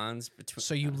bonds between.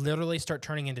 So you literally start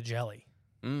turning into jelly.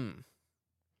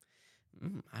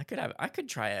 I could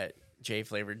try a J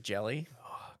flavored jelly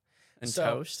and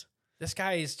So, toast. This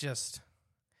guy is just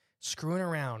screwing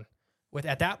around with,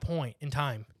 at that point in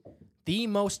time, the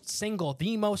most single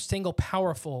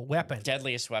powerful weapon,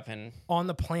 Deadliest weapon on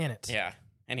the planet. Yeah,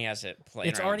 and he has it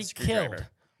playing. It's around already with a screwdriver. killed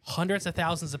hundreds of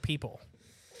thousands of people.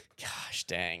 Gosh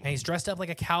dang! And he's dressed up like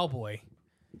a cowboy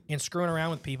and screwing around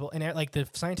with people. And like the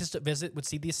scientists that visit would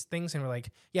see these things and were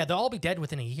like, "Yeah, they'll all be dead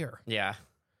within a year." Yeah,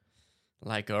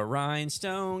 like a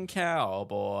rhinestone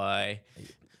cowboy.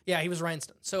 Yeah, he was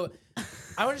rhinestone. So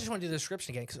I just want to do the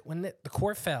description again, because when the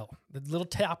core fell, the little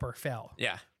topper fell.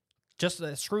 Yeah. Just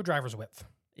the screwdriver's width.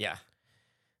 Yeah.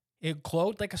 It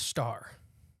glowed like a star.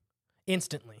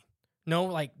 Instantly. No,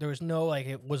 like, there was no, like,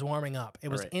 it was warming up. It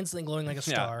was instantly glowing like a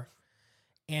star.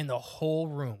 Yeah. And the whole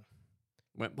room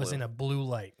was in a blue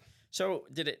light. So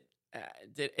did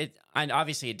it, and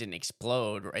obviously it didn't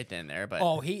explode right then and there, but.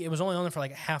 Oh, it was only on there for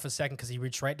like half a second, because he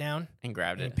reached right down. And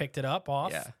grabbed it. And picked it up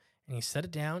off. Yeah. And he set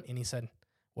it down, and he said,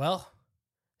 well,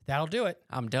 that'll do it.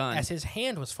 I'm done. As his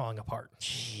hand was falling apart.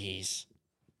 Jeez.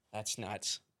 That's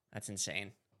nuts. That's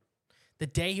insane. The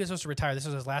day he was supposed to retire, this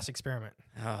was his last experiment.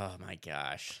 Oh, my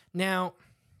gosh. Now,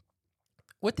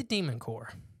 with the Demon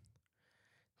Core,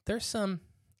 there's some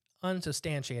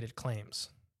unsubstantiated claims.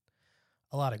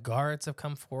 A lot of guards have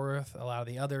come forth. A lot of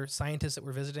the other scientists that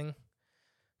were visiting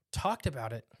talked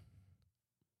about it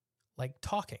like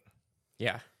talking.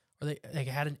 Yeah. Or it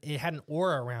had an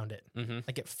aura around it. Mm-hmm.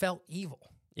 Like it felt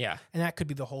evil. Yeah. And that could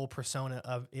be the whole persona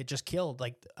of it just killed.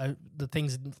 Like the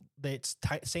things,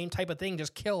 same type of thing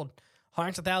just killed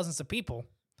hundreds of thousands of people.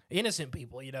 Innocent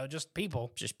people, just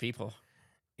people. Just people.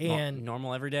 And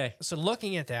normal every day. So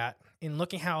looking at that and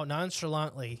looking how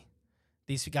nonchalantly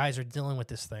these guys are dealing with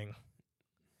this thing,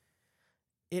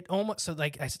 it almost, so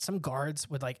like I said, some guards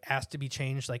would like ask to be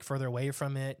changed like further away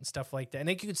from it and stuff like that. And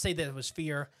you could say that it was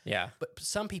fear. Yeah. But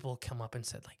some people come up and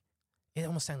said like, it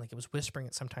almost sounded like it was whispering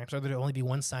at sometimes. Or there'd only be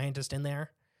one scientist in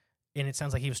there. And it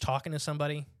sounds like he was talking to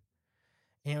somebody.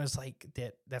 And it was like,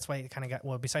 that's why it kind of got,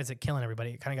 well, besides it killing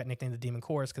everybody, it kind of got nicknamed the Demon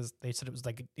Chorus, because they said it was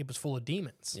like, it was full of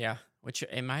demons. Yeah. Which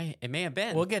it may have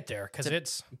been. We'll get there, because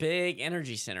it's big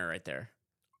energy center right there.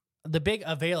 The big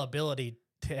availability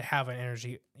to have an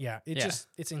energy. Yeah.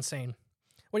 It's insane.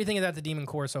 What do you think of the Demon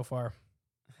Core so far?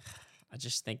 I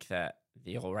just think that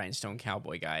the old Rhinestone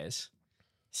Cowboy guy is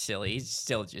silly. He's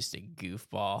still just a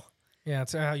goofball. Yeah,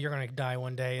 that's how you're going to die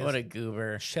one day. What a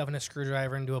goober. Shoving a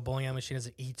screwdriver into a bowling alley machine as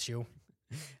it eats you.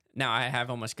 Now, I have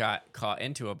almost got caught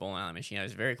into a bowling alley machine. I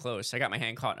was very close. I got my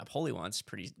hand caught in a pulley once.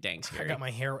 Pretty dang scary. I got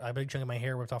a big chunk of my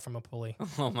hair ripped off from a pulley.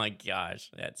 Oh, my gosh.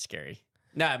 That's scary.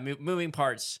 Nah, moving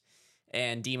parts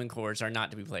and demon cores are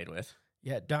not to be played with.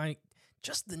 Yeah, Donnie,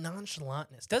 just the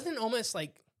nonchalantness. Doesn't it almost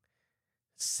like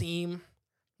seem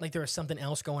like there was something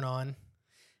else going on?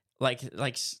 Like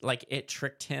it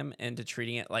tricked him into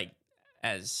treating it like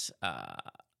as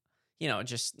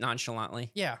just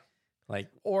nonchalantly. Yeah. Like,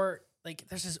 or like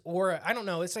there's this aura. I don't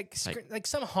know. It's like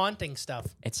some haunting stuff.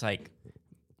 It's like,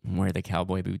 wear the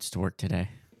cowboy boots to work today.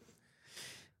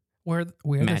 Wear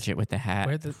match it with the hat.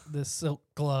 Wear the silk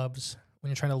gloves when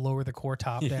you're trying to lower the core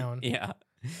top down. Yeah.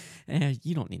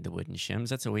 You don't need the wooden shims.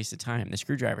 That's a waste of time. The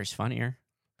screwdriver's funnier.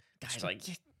 Guy's like,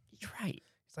 yeah, you're right.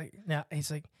 He's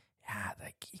like, yeah,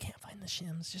 like you can't find the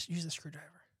shims. Just use the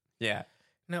screwdriver. Yeah.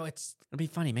 No, it'll be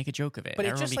funny. Make a joke of it. But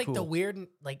it's just like cool. The weird,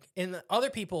 like, and the other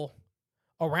people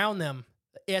around them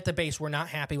at the base were not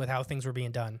happy with how things were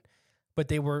being done, but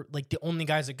they were like the only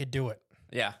guys that could do it.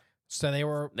 Yeah. So they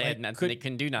were. They had nothing. They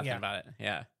couldn't do nothing about it.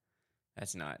 Yeah.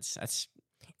 That's nuts.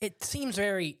 It seems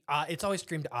very. It's always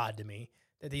screamed odd to me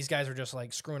that these guys are just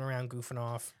like screwing around, goofing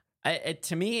off.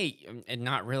 To me,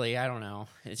 not really. I don't know.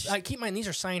 It's just, keep in mind, these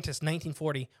are scientists.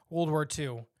 1940, World War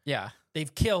II. Yeah.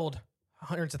 They've killed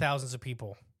hundreds of thousands of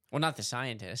people. Well, not the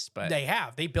scientists, but they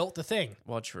have. They built the thing.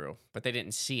 Well, true, but they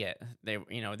didn't see it. They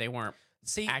weren't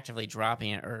actively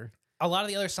dropping it. Or a lot of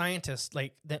the other scientists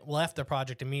that left the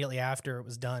project immediately after it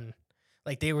was done.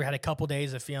 Like they had a couple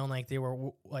days of feeling like they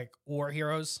were like war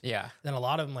heroes. Yeah. Then a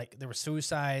lot of them, like there were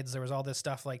suicides. There was all this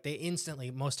stuff. Like they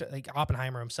instantly, like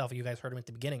Oppenheimer himself, you guys heard him at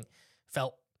the beginning,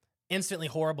 felt instantly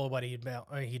horrible what he'd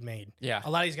made. Yeah.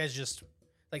 A lot of these guys just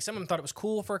like some of them thought it was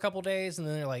cool for a couple days, and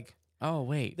then they're like, "Oh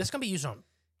wait, this is gonna be used on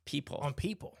people." On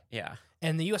people. Yeah.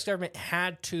 And the U.S. government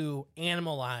had to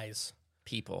animalize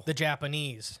people, the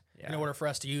Japanese, in order for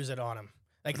us to use it on them.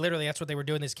 Like literally, that's what they were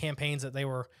doing. These campaigns that they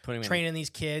were training these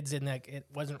kids, and like it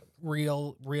wasn't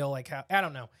real. Like how I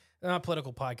don't know. They're not a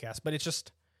political podcast, but it's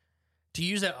just to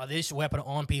use this weapon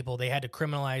on people. They had to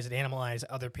criminalize and animalize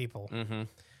other people. Mm-hmm.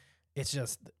 It's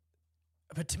just,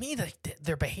 but to me,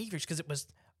 their behaviors, because it was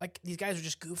like these guys are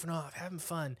just goofing off, having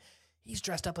fun. He's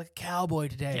dressed up like a cowboy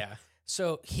today. Yeah.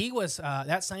 So he was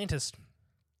that scientist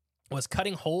was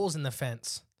cutting holes in the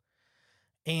fence,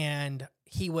 and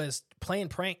he was playing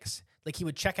pranks. Like he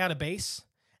would check out a base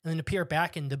and then appear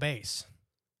back into base.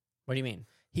 What do you mean?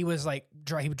 He was like,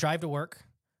 he would drive to work,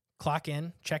 clock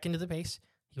in, check into the base.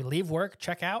 He would leave work,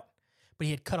 check out, but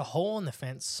he had cut a hole in the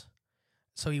fence.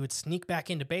 So he would sneak back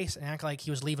into base and act like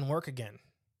he was leaving work again.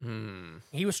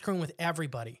 He was screwing with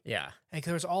everybody. Yeah. Like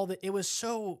there was it was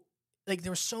so, like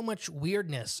there was so much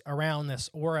weirdness around this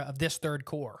aura of this third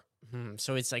core.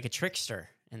 So it's like a trickster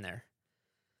in there.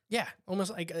 Yeah.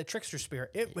 Almost like a trickster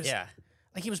spirit. It was. Yeah.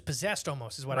 Like he was possessed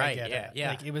almost is what I get at. Yeah.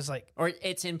 Like it was like. Or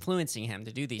it's influencing him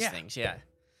to do these things. Yeah.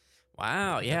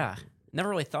 Wow. Yeah. Never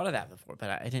really thought of that before, but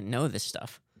I didn't know this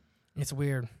stuff. It's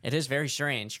weird. It is very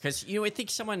strange because I think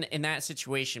someone in that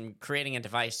situation creating a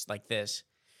device like this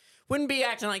wouldn't be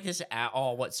acting like this at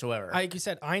all whatsoever. Like you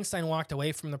said, Einstein walked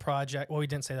away from the project. Well, we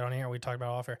didn't say that on air. We talked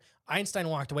about it off air. Einstein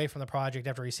walked away from the project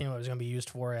after he seen what it was going to be used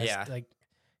for. Like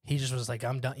he just was like,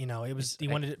 I'm done. You know, he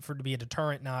wanted it to be a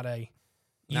deterrent, not a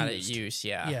use.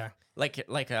 Yeah. Yeah. Like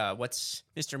what's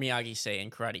Mr. Miyagi say in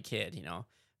Karate Kid? You know,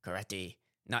 karate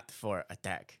not for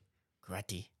attack,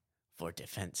 karate for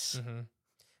defense. Mm-hmm.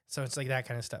 So it's like that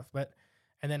kind of stuff.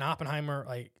 And then Oppenheimer,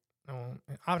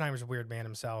 Oppenheimer's a weird man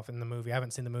himself in the movie. I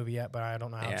haven't seen the movie yet, but I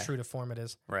don't know how true to form it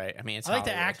is. Right. I mean, I like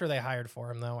the actor they hired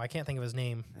for him, though. I can't think of his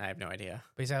name. I have no idea.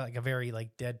 But he's got like a very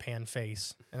like deadpan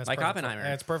face. And it's like Oppenheimer.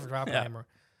 It's perfect for Oppenheimer.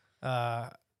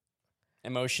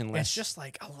 Emotionless. It's just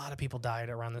like a lot of people died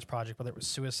around this project, whether it was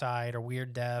suicide or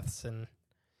weird deaths, and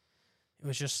it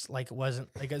was just like it was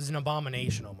an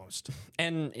abomination almost.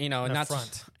 And not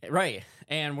front. Right.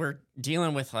 And we're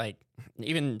dealing with like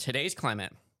even today's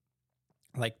climate,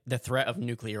 like the threat of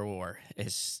nuclear war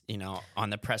is, on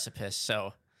the precipice.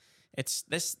 So it's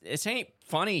ain't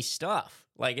funny stuff.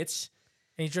 Like and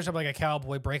he's dressed up like a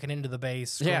cowboy breaking into the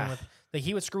base.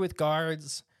 He would screw with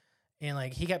guards, and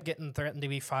like he kept getting threatened to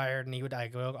be fired, and he would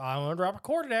go, I want to drop a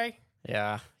core today.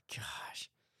 Yeah. Gosh.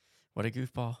 What a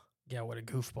goofball. Yeah, what a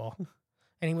goofball.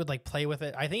 And he would like play with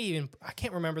it. I think I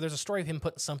can't remember. There's a story of him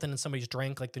putting something in somebody's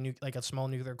drink, like like a small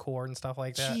nuclear core and stuff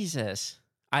like that. Jesus.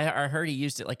 I heard he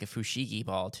used it like a fushigi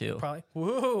ball too. Probably.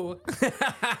 Woo!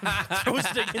 Throws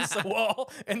it against the wall,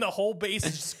 and the whole base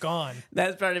is just gone.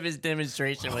 That's part of his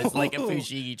demonstration. Was like a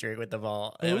fushigi trick with the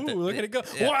ball. Ooh, look at it go!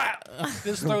 Yeah.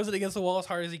 Just throws it against the wall as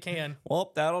hard as he can.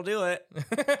 Well, that'll do it.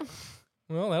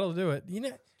 Well, that'll do it.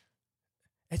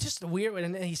 It's just weird.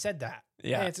 And he said that.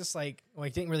 Yeah. And it's just like, he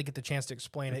didn't really get the chance to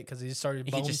explain it because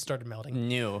bones started melting.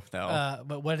 Knew though.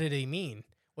 But what did he mean?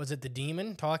 Was it the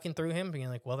demon talking through him, being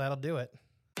like, "Well, that'll do it"?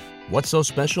 What's so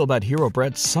special about Hero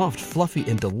Bread's soft, fluffy,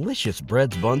 and delicious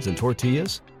breads, buns, and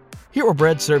tortillas? Hero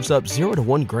Bread serves up 0 to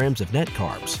 1 grams of net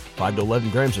carbs, 5 to 11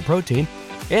 grams of protein,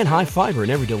 and high fiber in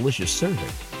every delicious serving.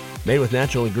 Made with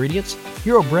natural ingredients,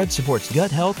 Hero Bread supports gut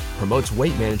health, promotes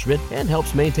weight management, and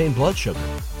helps maintain blood sugar.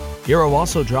 Hero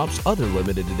also drops other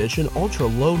limited edition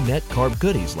ultra-low net carb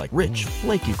goodies like rich,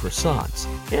 flaky croissants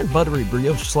and buttery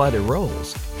brioche slider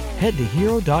rolls. Head to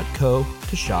hero.co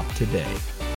to shop today.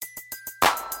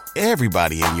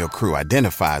 Everybody in your crew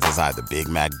identifies as either Big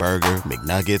Mac Burger,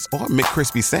 McNuggets, or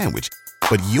McCrispy Sandwich.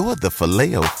 But you're the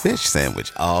Filet-O-Fish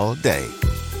Sandwich all day.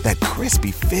 That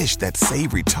crispy fish, that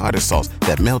savory tartar sauce,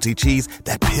 that melty cheese,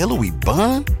 that pillowy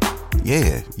bun.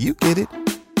 Yeah, you get it.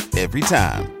 Every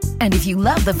time. And if you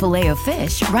love the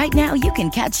Filet-O-Fish, right now you can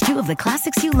catch 2 of the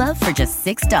classics you love for just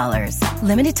 $6.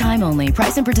 Limited time only.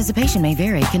 Price and participation may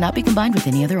vary. Cannot be combined with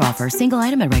any other offer. Single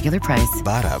item at regular price.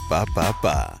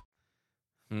 Ba-da-ba-ba-ba.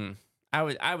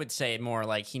 I would say more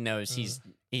like he knows he's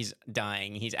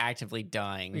dying. He's actively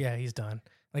dying. Yeah, he's done.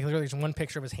 Like literally, there's one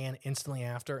picture of his hand instantly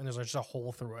after, and there's just a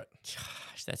hole through it.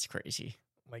 Gosh, that's crazy.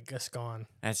 Like just gone.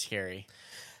 That's scary.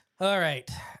 All right,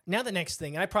 now the next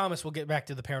thing. I promise we'll get back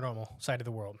to the paranormal side of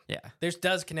the world. Yeah, this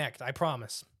does connect. I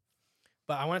promise.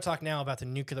 But I want to talk now about the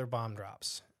nuclear bomb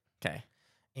drops. Okay.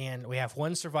 And we have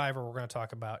one survivor we're going to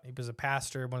talk about. He was a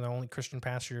pastor, one of the only Christian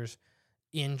pastors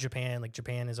in Japan. Like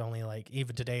Japan is only like,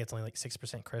 even today, it's only like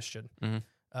 6% Christian. Mm-hmm.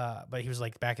 But he was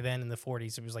like back then in the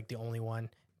 40s, it was like the only one.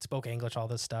 Spoke English, all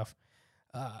this stuff.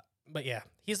 But yeah,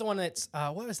 he's the one that's,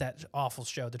 what was that awful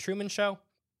show? The Truman Show?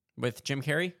 With Jim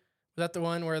Carrey? Was that the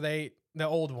one where the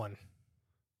old one?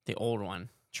 The old one.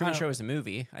 Truman Show is a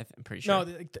movie, I'm pretty sure.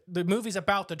 No, the movie's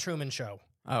about the Truman Show.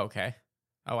 Oh, okay.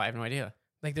 Oh, I have no idea.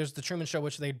 Like there's the Truman Show,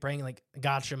 which they'd bring like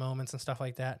gotcha moments and stuff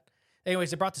like that.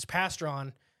 Anyways, they brought this pastor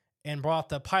on and brought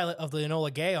the pilot of the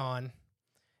Enola Gay on,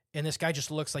 and this guy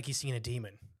just looks like he's seen a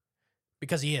demon.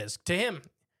 Because he is. To him,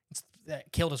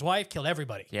 that killed his wife, killed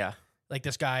everybody. Yeah. Like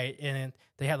this guy, and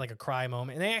they had like a cry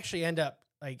moment. And they actually end up,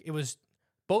 like, it was,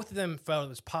 both of them felt it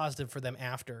was positive for them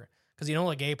after. Because the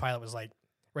Enola Gay pilot was like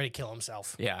ready to kill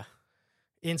himself. Yeah.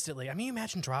 Instantly. I mean, you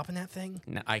imagine dropping that thing?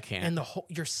 No, I can't. And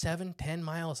you're 7-10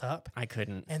 miles up. I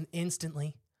couldn't. And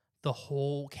instantly, the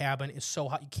whole cabin is so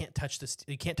hot you can't touch this.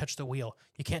 You can't touch the wheel.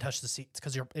 You can't touch the seats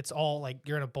because it's all like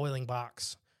you're in a boiling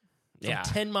box. From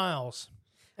 10 miles.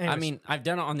 Anyways. I mean, I've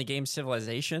done it on the game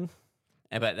Civilization,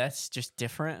 but that's just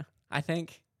different, I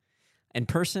think. In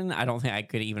person, I don't think I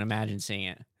could even imagine seeing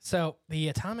it. So the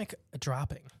atomic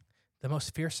dropping, the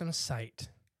most fearsome sight,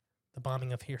 the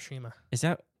bombing of Hiroshima. Is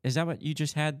that what you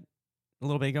just had a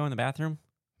little bit ago in the bathroom?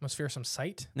 Most fearsome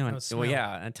sight? No, well,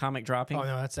 yeah, atomic dropping. Oh,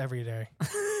 no, that's every day.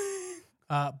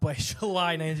 By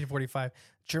July 1945,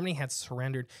 Germany had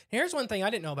surrendered. Here's one thing I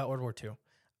didn't know about World War II.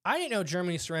 I didn't know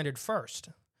Germany surrendered first.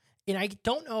 And I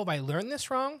don't know if I learned this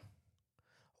wrong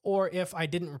or if I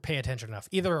didn't pay attention enough.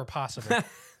 Either are possible.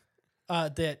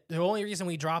 That the only reason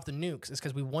we dropped the nukes is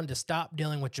because we wanted to stop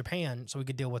dealing with Japan so we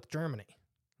could deal with Germany.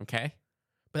 Okay.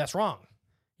 But that's wrong.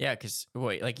 Yeah, because,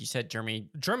 wait, like you said,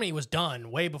 Germany was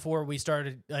done way before we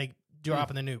started like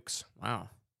dropping the nukes. Wow.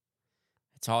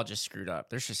 It's all just screwed up.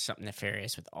 There's just something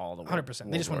nefarious with all the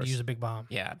 100%. They just wanted to use a big bomb.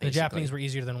 Yeah, basically. The Japanese were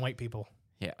easier than white people.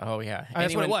 Yeah. Oh, yeah.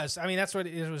 That's what it was. I mean, that's what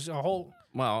it was. A whole.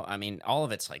 Well, I mean, all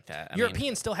of it's like that.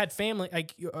 Europeans still had family.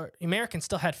 Like Americans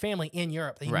still had family in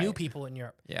Europe. They knew people in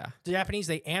Europe. Yeah. The Japanese,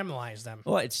 they analyzed them.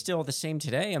 Well, it's still the same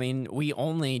today. I mean, we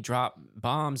only drop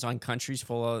bombs on countries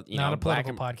full of not a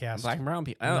political podcast. Black and brown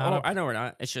people. I know we're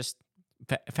not. It's just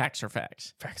facts are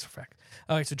facts. Facts are facts.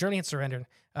 Okay, so Germany had surrendered.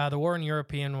 The war in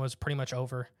Europe was pretty much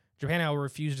over. Japan, however,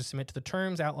 refused to submit to the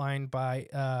terms outlined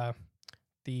by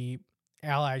the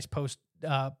Allies'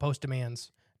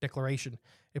 post-demands declaration.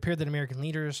 It appeared that American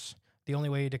leaders, the only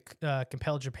way to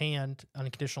compel Japan to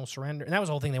unconditional surrender, and that was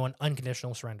the whole thing, they want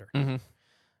unconditional surrender,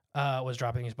 was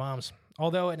dropping these bombs.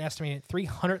 Although an estimated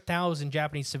 300,000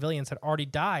 Japanese civilians had already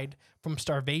died from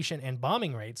starvation and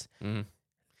bombing raids,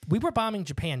 we were bombing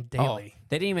Japan daily. Oh,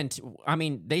 they didn't even. I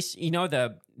mean,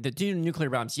 the two nuclear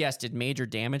bombs, yes, did major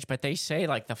damage, but they say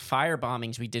like the fire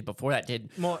bombings we did before that did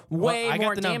way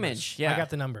more damage. Yeah, I got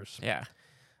the numbers. Yeah,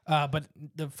 but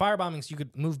the fire bombings you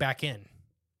could move back in.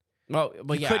 Well,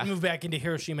 you couldn't move back into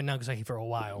Hiroshima and Nagasaki for a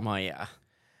while. Well, yeah.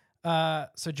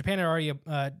 So Japan had already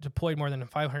deployed more than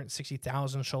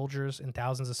 560,000 soldiers and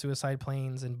thousands of suicide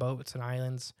planes and boats and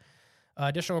islands.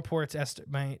 Additional reports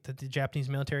estimate that the Japanese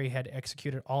military had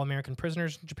executed all American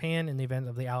prisoners in Japan in the event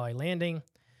of the Allied landing.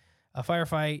 A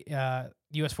firefight,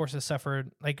 U.S. forces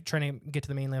suffered, like trying to get to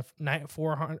the mainland,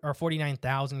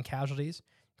 49,000 casualties,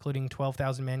 including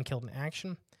 12,000 men killed in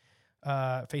action.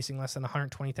 facing less than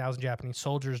 120,000 Japanese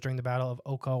soldiers during the Battle of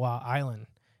Okawa Island.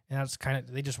 And that's kind of,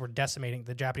 they just were decimating,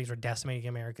 the Japanese were decimating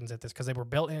Americans at this because they were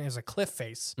built in as a cliff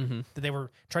face. That they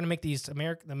were trying to make these,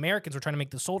 the Americans were trying to make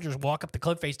the soldiers walk up the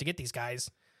cliff face to get these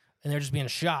guys, and they're just being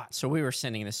shot. So we were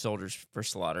sending the soldiers for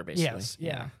slaughter, basically. Yes,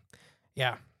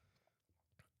 yeah.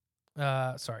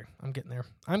 Sorry, I'm getting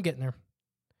there.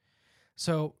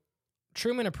 So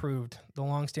Truman approved the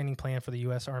long-standing plan for the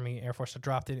U.S. Army Air Force to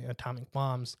drop the atomic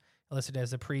bombs listed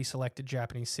as the pre-selected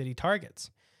Japanese city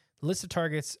targets. The list of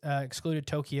targets excluded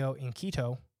Tokyo and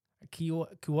Kyoto,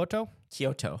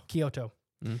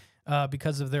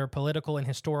 because of their political and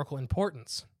historical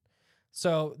importance.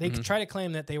 So they could try to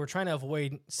claim that they were trying to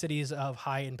avoid cities of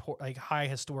high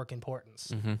historic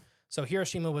importance. So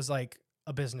Hiroshima was like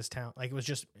a business town, like it was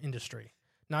just industry.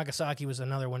 Nagasaki was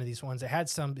another one of these ones that had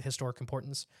some historic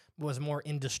importance, but was more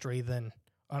industry than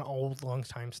an old,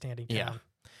 long-time standing town.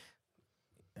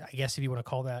 I guess if you want to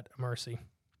call that a mercy.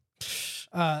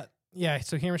 So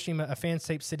Hiroshima, a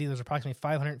fan-shaped city, there's approximately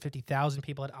 550,000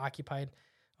 people had occupied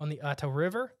on the Ata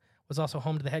River, was also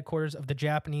home to the headquarters of the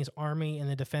Japanese Army and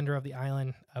the defender of the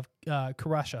island of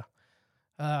Kurasha.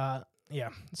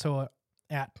 So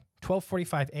at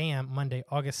 12:45 a.m. Monday,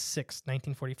 August 6,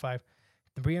 1945,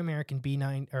 the three American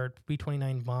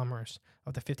B-29 bombers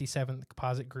of the 57th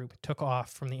Composite Group took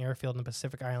off from the airfield in the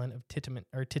Pacific island of Titaman,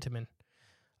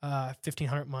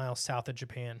 1,500 miles south of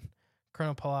Japan.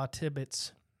 Colonel Paul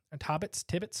Tibbets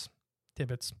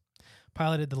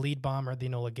piloted the lead bomber, the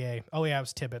Enola Gay. Oh, yeah, it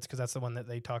was Tibbets, because that's the one that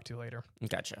they talked to later.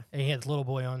 Gotcha. And he had his little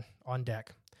boy on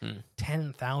deck.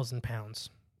 10,000 pounds.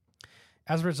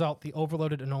 As a result, the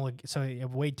overloaded Enola... So it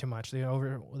weighed too much. The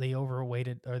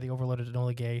overloaded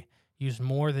Enola Gay used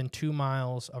more than 2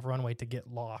 miles of runway to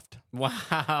get loft.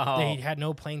 Wow. They had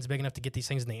no planes big enough to get these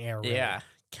things in the air. Really. Yeah.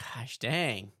 Gosh,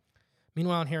 dang.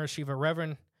 Meanwhile, in Hiroshima,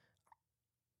 Reverend...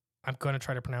 I'm going to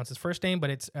try to pronounce his first name,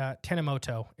 but it's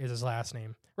Tanimoto is his last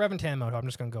name. Reverend Tanimoto, I'm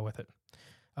just going to go with it.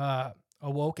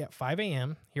 Awoke at 5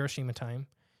 a.m. Hiroshima time,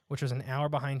 which was an hour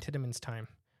behind Titaman's time.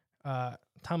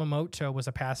 Tamamoto was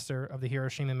a pastor of the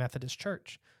Hiroshima Methodist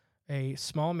Church, a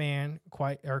small man,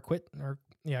 quick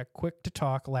to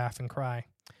talk, laugh, and cry.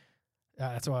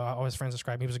 That's what all his friends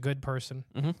described him. He was a good person.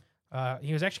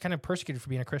 He was actually kind of persecuted for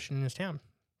being a Christian in his town.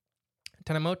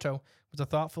 Tanamoto was a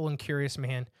thoughtful and curious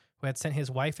man who had sent his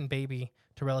wife and baby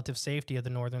to relative safety of the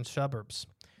northern suburbs.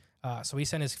 So he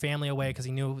sent his family away because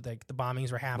he knew like the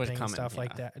bombings were happening and stuff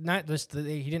like that. Not just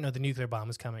he didn't know the nuclear bomb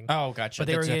was coming. Oh, gotcha. But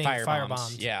they were getting fire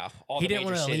bombs. Yeah, he didn't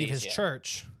want to leave his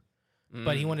church,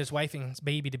 but he wanted his wife and his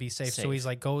baby to be safe. So he's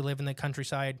like, "Go live in the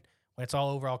countryside. When it's all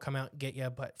over, I'll come out and get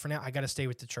you. But for now, I got to stay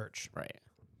with the church." Right.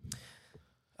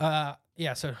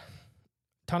 So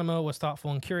Tanamo was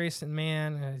thoughtful and curious and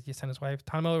man. He sent his wife.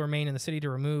 Tanamo remained in the city to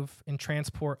remove and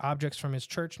transport objects from his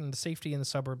church into safety in the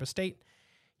suburb estate.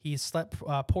 He slept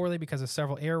poorly because of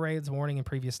several air raids warning in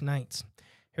previous nights.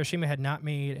 Hiroshima had not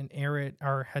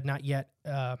yet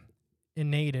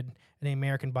inundated any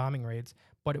American bombing raids,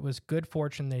 but it was good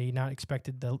fortune that he not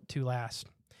expected to last.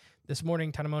 This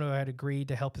morning, Tanamoto had agreed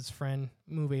to help his friend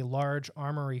move a large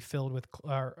armory filled with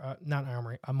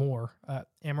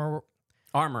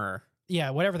armor. Yeah,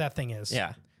 whatever that thing is.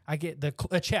 Yeah. I get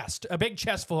a big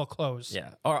chest full of clothes.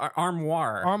 Yeah. Or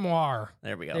armoire. Armoire.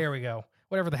 There we go.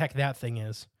 Whatever the heck that thing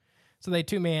is. So they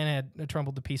two men had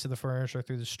trundled a piece of the furniture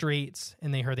through the streets,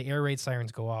 and they heard the air raid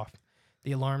sirens go off.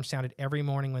 The alarm sounded every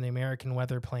morning when the American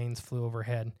weather planes flew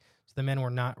overhead. So the men were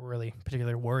not really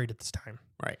particularly worried at this time.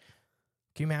 Right.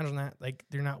 Can you imagine that? Like,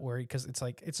 they're not worried because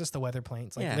it's just the weather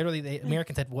planes. Like, literally, the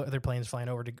Americans had weather planes flying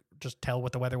over to just tell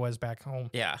what the weather was back home.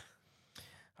 Yeah.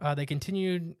 They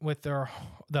continued with the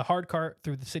hard cart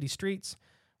through the city streets.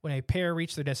 When a pair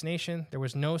reached their destination, there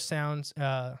was no sound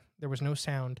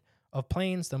of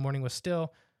planes. The morning was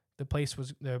still. The place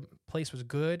was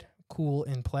good, cool,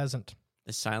 and pleasant.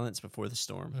 The silence before the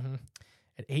storm. Mm-hmm.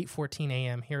 At 8:14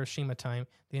 a.m. Hiroshima time,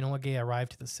 the Enola Gay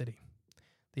arrived to the city.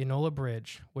 The Enola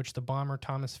Bridge, which the bomber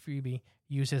Thomas Phoebe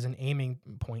used as an aiming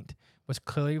point, was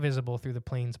clearly visible through the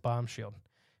plane's bomb shield.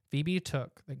 Phoebe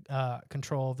took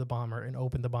control of the bomber and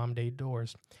opened the bomb bay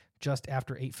doors just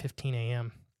after 8:15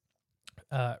 a.m.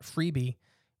 Phoebe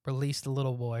released the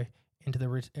little boy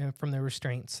from the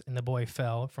restraints, and the boy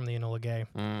fell from the Enola Gay.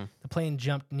 The plane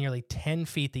jumped nearly 10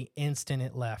 feet the instant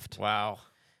it left. Wow.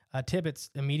 Tibbets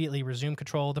immediately resumed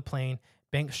control of the plane,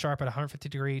 banked sharp at a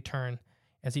 150-degree turn.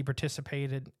 As he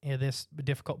participated in this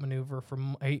difficult maneuver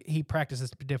he practiced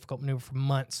this difficult maneuver for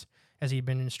months, as he'd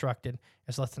been instructed.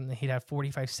 He'd have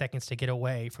 45 seconds to get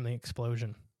away from the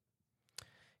explosion.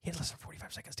 He had less than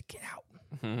 45 seconds to get out.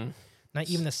 Mm-hmm. Not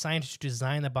even the scientists who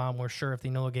designed the bomb were sure if the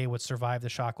Enola Gay would survive the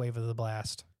shockwave of the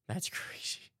blast. That's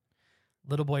crazy.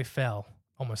 Little boy fell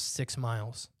almost 6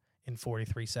 miles in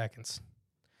 43 seconds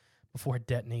before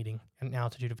detonating at an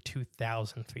altitude of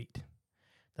 2,000 feet.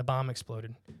 The bomb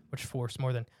exploded, which forced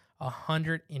more than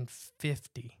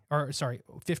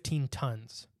 15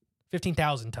 tons.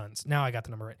 15,000 tons. Now I got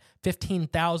the number right.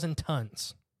 15,000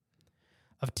 tons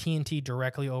of TNT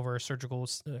directly over a surgical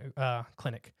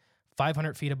clinic,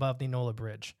 500 feet above the Enola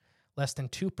Bridge. Less than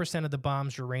 2% of the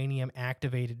bomb's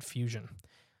uranium-activated fusion.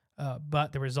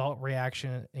 But the result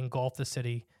reaction engulfed the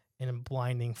city in a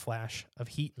blinding flash of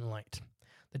heat and light.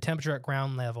 The temperature at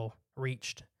ground level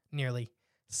reached nearly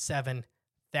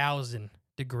 7,000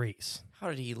 degrees. How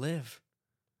did he live?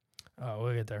 Oh,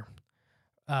 we'll get there.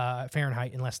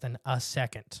 Fahrenheit in less than a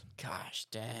second. Gosh,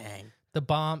 dang. The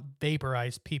bomb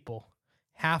vaporized people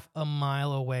half a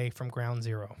mile away from ground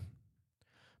zero.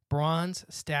 Bronze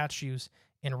statues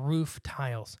and roof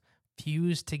tiles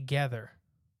fused together.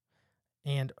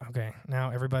 And, okay,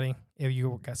 now everybody, if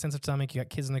you got sensitive stomach, you got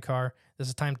kids in the car, this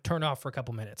is time to turn off for a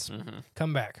couple minutes. Mm-hmm.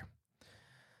 Come back.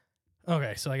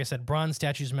 Okay, so like I said, bronze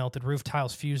statues melted, roof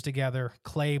tiles fused together,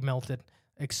 clay melted,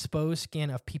 exposed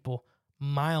skin of people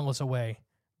miles away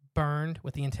burned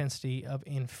with the intensity of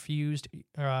infused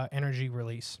energy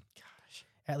release. Gosh.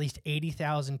 At least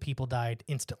 80,000 people died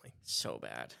instantly. So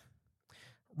bad.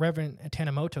 Reverend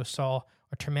Tanimoto saw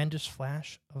a tremendous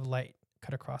flash of light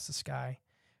cut across the sky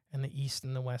in the east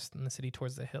and the west and the city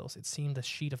towards the hills. It seemed a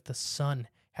sheet of the sun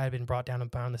had been brought down and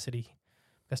bound the city.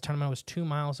 Because Tanimoto was 2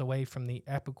 miles away from the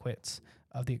epicenter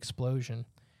of the explosion,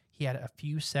 he had a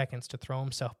few seconds to throw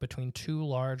himself between two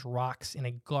large rocks in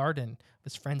a garden of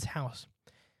his friend's house.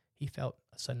 He felt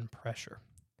a sudden pressure,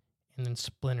 and then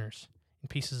splinters and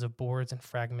pieces of boards and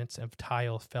fragments of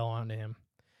tile fell onto him.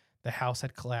 The house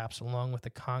had collapsed along with the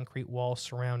concrete walls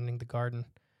surrounding the garden.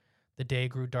 The day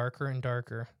grew darker and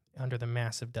darker under the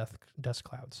massive dust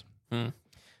clouds. Mm.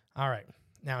 All right.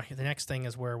 Now, the next thing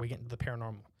is where we get into the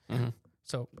paranormal. Mm-hmm.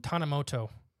 So, Tanimoto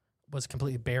was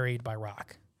completely buried by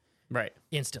rock. Right.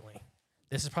 Instantly.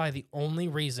 This is probably the only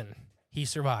reason he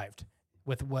survived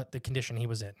with what the condition he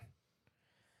was in.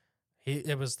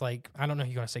 It was like, I don't know if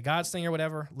you're going to say God's thing or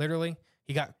whatever. Literally,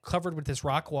 he got covered with this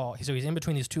rock wall. So he's in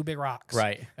between these two big rocks.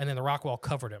 Right. And then the rock wall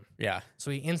covered him. Yeah.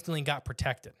 So he instantly got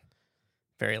protected.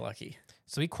 Very lucky.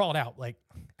 So he crawled out like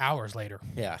hours later.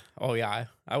 Yeah. Oh, yeah.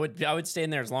 I would stay in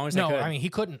there as long as I could. No, I mean, he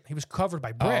couldn't. He was covered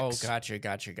by bricks. Oh,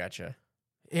 gotcha.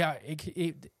 Yeah.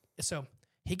 So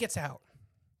he gets out.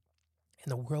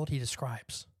 And the world he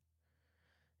describes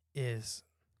is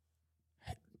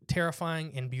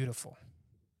terrifying and beautiful.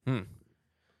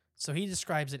 So he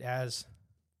describes it as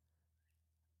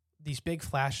these big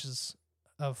flashes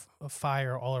of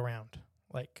fire all around,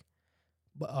 like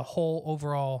a whole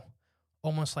overall,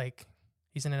 almost like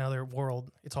he's in another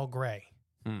world. It's all gray.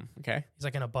 Okay. He's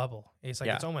like in a bubble. It's like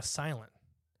It's almost silent.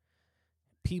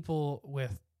 People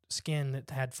with skin that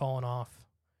had fallen off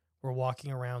were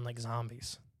walking around like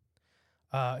zombies.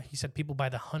 He said people by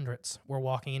the hundreds were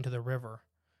walking into the river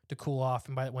to cool off,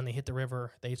 and when they hit the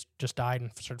river, they just died and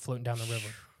started floating down the river.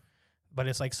 But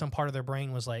it's like some part of their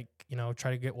brain was like,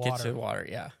 try to get water. Get to water,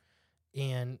 yeah.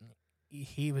 And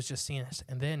he was just seeing this.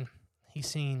 And then he's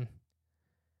seen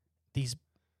these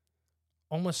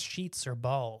almost sheets or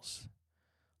balls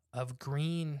of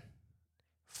green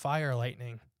fire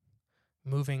lightning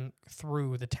moving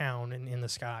through the town and in the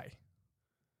sky.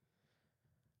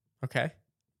 Okay.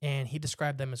 And he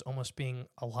described them as almost being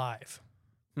alive.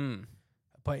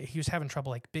 But he was having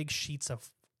trouble, like big sheets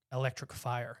of electric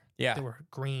fire. Yeah. They were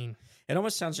green. It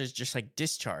almost sounds just like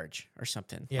discharge or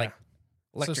something. Yeah. Like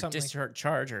electric something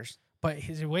dischargers. But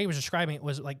the way he was describing it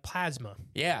was like plasma.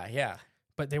 Yeah.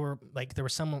 But there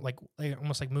was someone like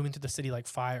almost like moving through the city like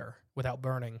fire without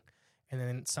burning. And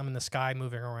then some in the sky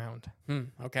moving around.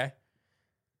 Okay.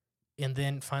 And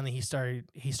then finally he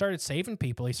started saving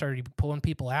people. He started pulling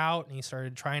people out, and he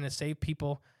started trying to save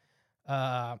people.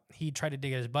 He tried to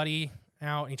dig his buddy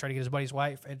out, and he tried to get his buddy's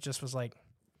wife. It just was like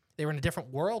they were in a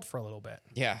different world for a little bit.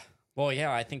 Yeah. Well,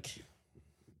 yeah, I think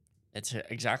it's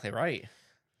exactly right.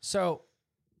 So,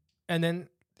 and then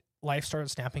life started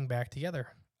snapping back together.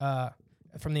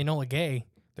 From the Enola Gay,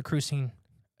 the crew seen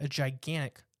a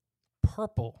gigantic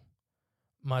purple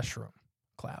mushroom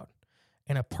cloud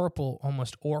and a purple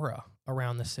almost aura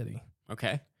around the city.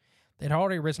 Okay. They'd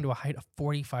already risen to a height of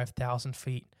 45,000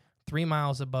 feet, 3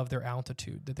 miles above their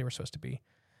altitude that they were supposed to be.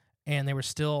 And they were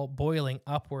still boiling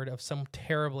upward of some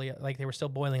terribly, like they were still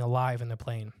boiling alive in the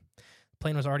plane. The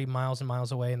plane was already miles and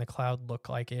miles away, and the cloud looked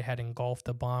like it had engulfed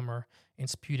the bomber and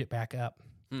spewed it back up.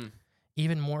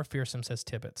 Even more fearsome, says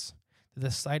Tibbets.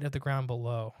 The sight of the ground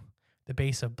below, the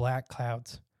base of black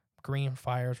clouds, green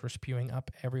fires were spewing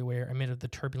up everywhere amid the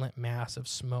turbulent mass of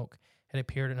smoke had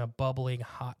appeared in a bubbling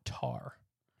hot tar.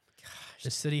 Gosh.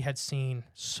 The city had seen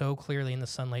so clearly in the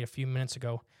sunlight a few minutes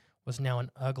ago was now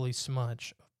an ugly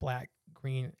smudge of black,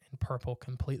 green, and purple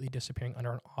completely disappearing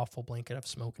under an awful blanket of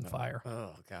smoke and fire.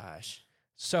 Oh, gosh.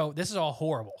 So this is all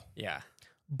horrible. Yeah.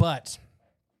 But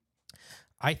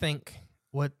I think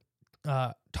what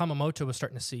Tamamoto was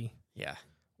starting to see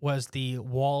was the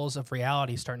walls of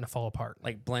reality starting to fall apart.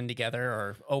 Like blend together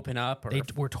or open up? Or they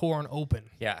were torn open.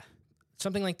 Yeah.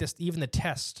 Something like this, even the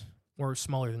tests were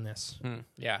smaller than this.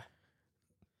 Yeah.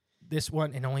 This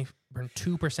one, it only burned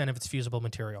 2% of its fusible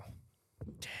material.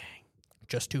 Dang.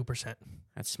 Just 2%.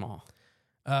 That's small.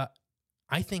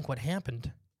 I think what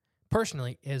happened,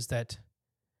 personally, is that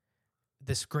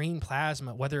this green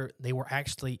plasma, whether they were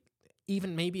actually,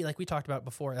 even maybe like we talked about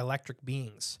before, electric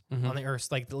beings on the Earth,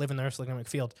 like that live in the Earth's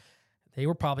electromagnetic field, they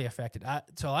were probably affected.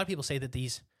 So a lot of people say that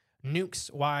these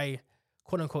nukes, why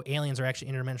quote-unquote aliens are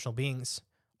actually interdimensional beings,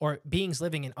 or beings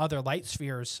living in other light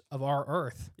spheres of our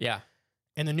Earth. Yeah.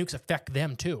 And the nukes affect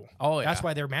them too. Oh, yeah. That's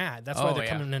why they're mad. That's why they're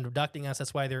coming and abducting us.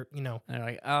 That's why they're, They're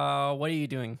like, what are you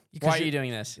doing? Why are you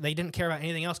doing this? They didn't care about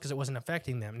anything else because it wasn't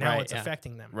affecting them. Now it's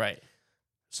affecting them. Right.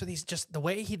 So the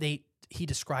way he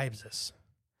describes this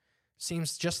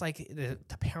seems just like the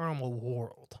paranormal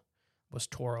world was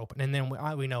tore open. And then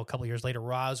we know a couple years later,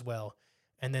 Roswell,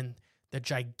 and then the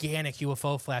gigantic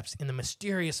UFO flaps and the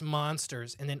mysterious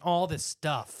monsters, and then all this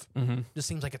stuff just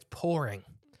seems like it's pouring.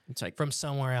 It's like from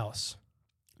somewhere else.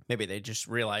 Maybe they just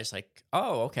realized, like,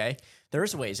 oh, okay,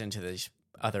 there's ways into these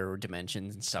other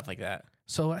dimensions and stuff like that.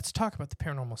 So let's talk about the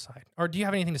paranormal side. Or do you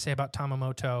have anything to say about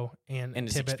Tamamoto and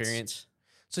his Tibbetts? Experience?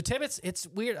 So Tibbetts, it's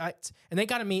weird. And they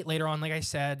got to meet later on, like I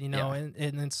said, and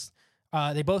it's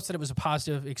they both said it was a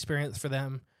positive experience for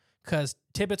them because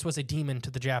Tibbetts was a demon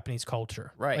to the Japanese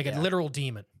culture. Right. Like a literal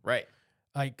demon. Right.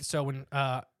 Like, so when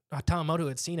Tamamoto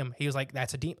had seen him, he was like,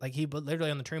 that's a demon. Like, he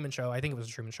literally on the Truman Show, I think it was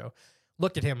the Truman Show,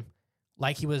 looked at him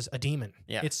like he was a demon.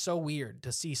 Yeah. It's so weird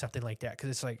to see something like that because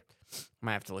it's like,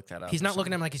 might have to look that up. He's not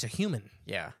looking at him like he's a human.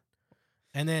 Yeah.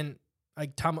 And then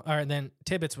then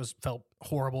Tibbetts felt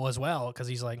horrible as well because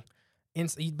he's like,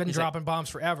 he'd been dropping bombs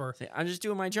forever. I'm just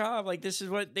doing my job. Like, this is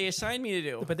what they assigned me to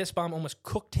do. But this bomb almost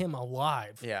cooked him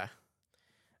alive. Yeah.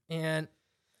 And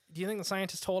do you think the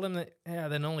scientists told him that the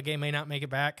Enola Gay may not make it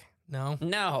back? No.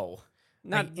 No.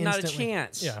 Not a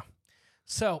chance. Yeah.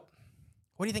 So,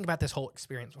 what do you think about this whole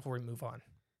experience before we move on?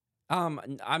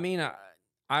 I mean,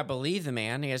 I believe the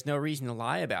man. He has no reason to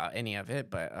lie about any of it,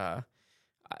 but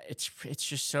it's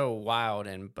just so wild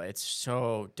but it's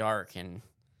so dark and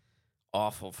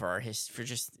awful for our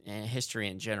history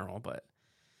in general. But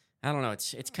I don't know.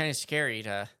 It's kind of scary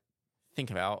to think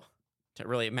about, to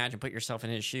really imagine, put yourself in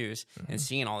his shoes and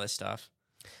seeing all this stuff.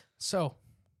 So,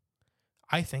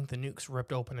 I think the nukes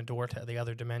ripped open a door to the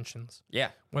other dimensions.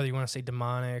 Yeah. Whether you want to say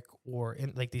demonic or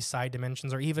in like these side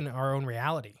dimensions or even our own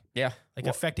reality. Yeah. Like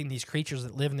affecting these creatures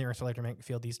that live in the Earth's electromagnetic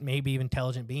field, these maybe even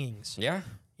intelligent beings. Yeah.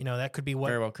 That could be what...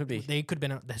 Very well could be. They could have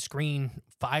been this green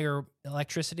fire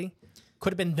electricity.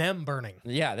 Could have been them burning.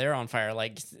 Yeah, they're on fire.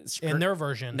 Like in their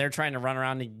version. They're trying to run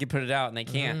around and put it out and they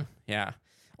can't. Yeah.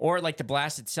 Or like the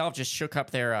blast itself just shook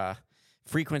up their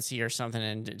frequency or something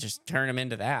and just turned them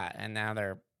into that. And now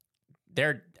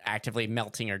they're actively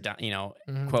melting or,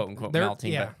 quote unquote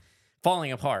melting, but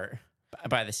falling apart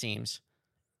by the seams.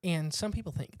 And some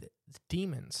people think that the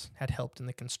demons had helped in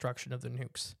the construction of the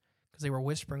nukes because they were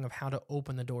whispering of how to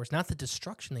open the doors, not the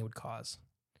destruction they would cause.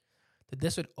 That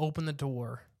this would open the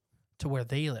door to where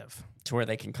they live, to where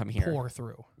they can come here, pour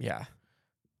through. Yeah,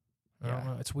 I don't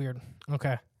know. It's weird.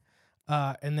 Okay,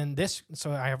 and then this.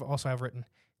 So I have written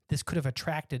this could have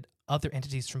attracted other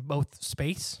entities from both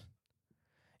space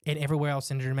and everywhere else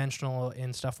interdimensional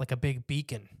and stuff, like a big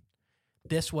beacon.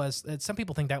 This was, some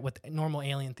people think that with normal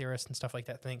alien theorists and stuff like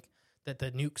that, think that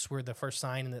the nukes were the first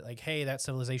sign and that, like, hey, that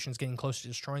civilization is getting close to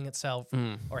destroying itself,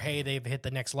 or hey, they've hit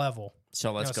the next level.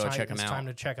 So let's go check them out. It's time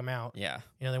to check them out. Yeah.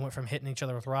 They went from hitting each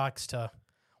other with rocks to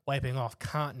wiping off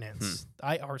continents,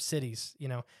 our cities.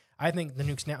 I think the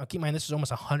nukes now, keep in mind, this is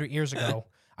almost 100 years ago.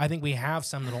 I think we have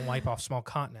some that'll wipe off small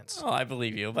continents. Oh, I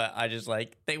believe you, but I just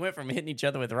they went from hitting each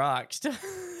other with rocks to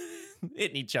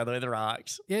hitting each other with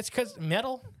rocks. Yeah, it's because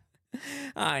metal.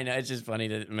 I know, it's just funny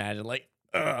to imagine,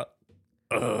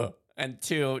 and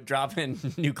two, dropping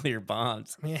nuclear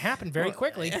bombs. I mean, it happened very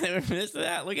quickly. Missed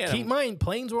that. Look at Keep in mind,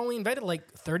 planes were only invented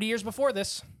 30 years before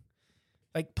this.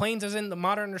 Like planes as in the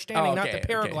modern understanding, not the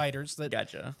paragliders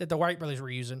that the Wright brothers were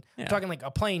using. Yeah. I'm talking like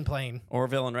a plane.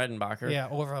 Orville and Redenbacher. Yeah,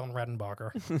 Orville and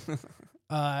Redenbacher.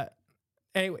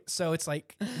 Anyway, so it's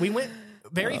like we went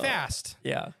very fast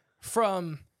Yeah.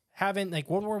 from having like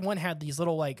World War One had these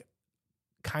little like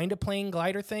kind of plane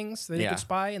glider things that you could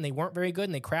spy, and they weren't very good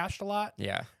and they crashed a lot.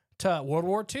 Yeah. To World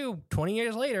War II, 20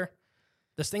 years later,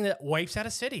 this thing that wipes out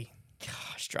a city.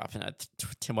 Gosh, dropping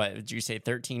what did you say?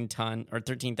 13-ton or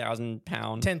 13,000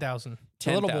 pound? 10,000.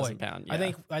 A little boy. Pound.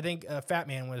 Yeah. I think Fat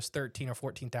Man was 13 or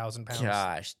 14,000 pounds.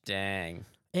 Gosh, dang.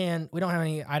 And we don't have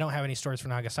any. I don't have any stories for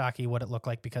Nagasaki what it looked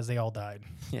like because they all died.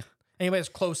 Yeah. Anyway, it's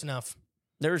close enough.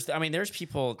 There's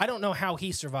people. I don't know how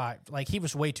he survived. Like he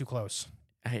was way too close.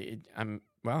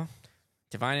 Well,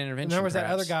 divine intervention. And there was perhaps.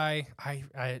 that other guy.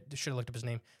 I should have looked up his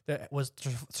name. That was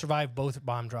survived both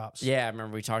bomb drops. Yeah, I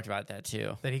remember we talked about that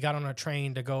too. That he got on a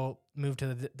train to go move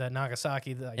to the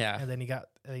Nagasaki. Yeah. And then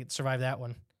he survived that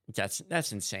one.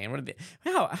 That's insane. What are they,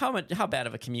 how bad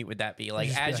of a commute would that be? Like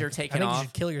as you're taking I think off, you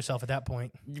should kill yourself at that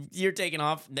point. you're taking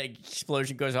off, the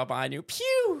explosion goes up behind you.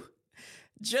 Pew!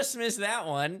 Just missed that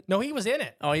one. No, he was in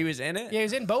it. Oh, he was in it? Yeah, he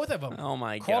was in both of them. Oh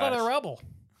my god. Crawled out of the rubble.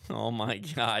 Oh my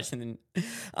gosh. And then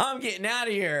I'm getting out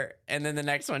of here. And then the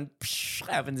next one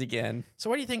happens again. So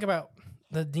what do you think about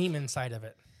the demon side of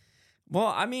it? Well,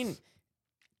 I mean,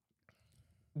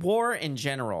 war in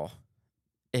general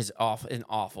is an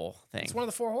awful thing. It's one of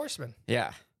the four horsemen.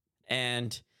 Yeah.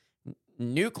 And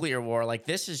nuclear war, like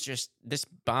this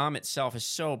bomb itself is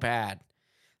so bad.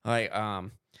 Like,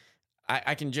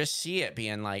 I can just see it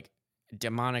being like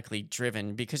demonically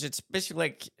driven because it's basically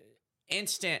like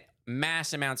instant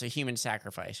mass amounts of human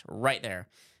sacrifice right there.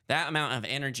 That amount of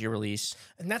energy release.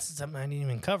 And that's something I didn't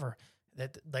even cover.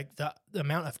 That like the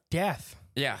amount of death.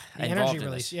 Yeah. The involved energy in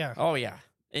release, this. yeah. Oh yeah.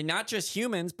 And not just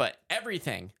humans, but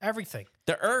everything. Everything.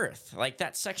 The earth. Like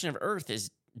that section of earth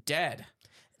is dead.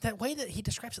 That way that he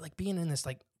describes it, like being in this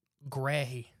like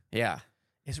gray, Yeah.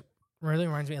 is really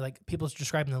reminds me of like people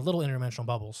describing the little interdimensional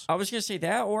bubbles. I was gonna say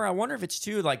that, or I wonder if it's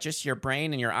too like just your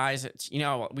brain and your eyes. It's,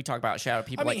 we talk about shadow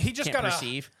people. I mean, like, he just can't got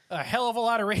perceive. a hell of a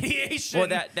lot of radiation. Well,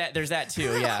 that there's that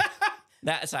too. Yeah,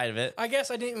 that side of it. I guess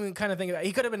I didn't even kind of think about it.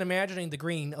 He could have been imagining the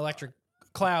green electric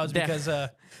clouds That- because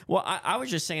Well, I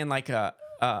was just saying like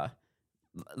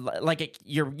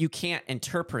you can't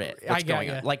interpret it. What's I got going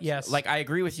ya. on? Like Yes. like I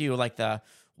agree with you. Like the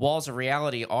walls of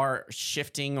reality are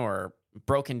shifting or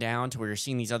broken down to where you're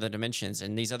seeing these other dimensions,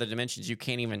 and these other dimensions you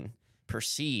can't even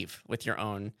perceive with your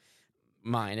own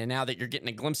mind. And now that you're getting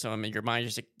a glimpse of them, and your mind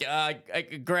is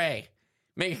like gray,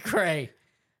 make it gray.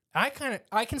 I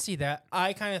can see that.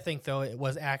 I kind of think though it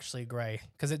was actually gray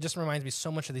because it just reminds me so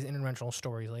much of these interdimensional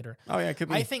stories later. Oh yeah, it could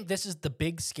be. I think this is the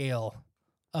big scale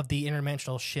of the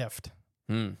interdimensional shift.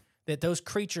 That those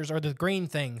creatures or the green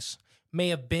things may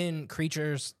have been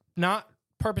creatures not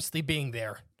purposely being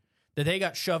there. That they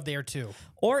got shoved there too.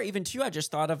 Or even too, I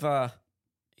just thought of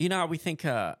how we think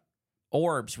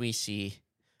orbs we see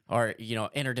are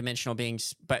interdimensional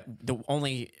beings, but the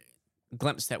only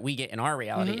glimpse that we get in our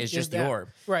reality is just the that. orb.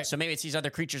 Right. So maybe it's these other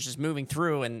creatures just moving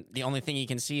through, and the only thing you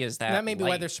can see is that. And that may be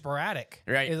why light. they're sporadic.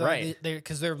 Right, right.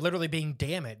 Because they're literally being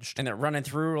damaged. And they're running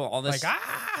through all this. Like,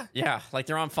 ah! Yeah, like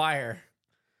they're on fire.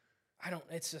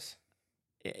 It's just.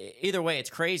 Either way, it's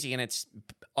crazy and it's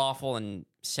awful and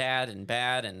sad and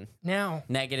bad and Now,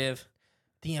 negative.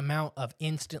 the amount of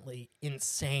instantly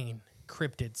insane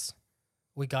cryptids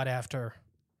we got after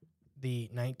the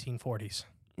 1940s.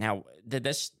 Now, did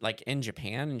this like in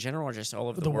Japan in general or just all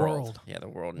over the world? Yeah, the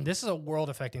world. This is a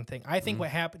world-affecting thing. I think what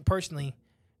happened, personally,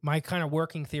 my kind of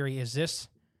working theory is this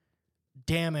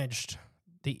damaged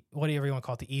the, whatever you want to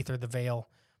call it, the ether, the veil.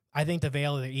 I think the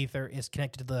veil of the ether is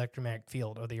connected to the electromagnetic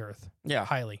field of the Earth. Yeah.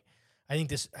 Highly. I think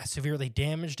this severely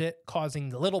damaged it, causing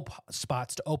the little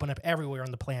spots to open up everywhere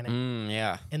on the planet.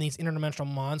 Yeah. And these interdimensional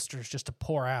monsters just to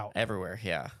pour out. Everywhere,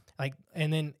 yeah. Like,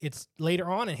 and then it's later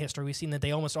on in history, we've seen that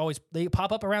they almost always, they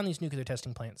pop up around these nuclear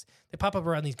testing plants. They pop up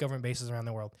around these government bases around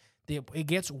the world. It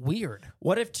gets weird.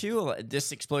 What if, too,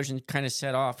 this explosion kind of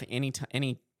set off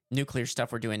any nuclear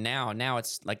stuff we're doing now? Now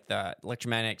it's like the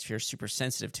electromagnetic sphere is super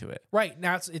sensitive to it. Right.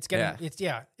 Now it's getting,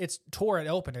 it's tore it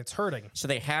open. It's hurting. So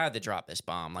they had to drop this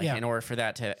bomb, in order for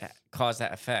that to cause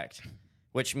that effect,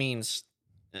 which means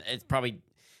it's probably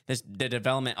the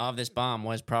development of this bomb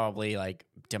was probably like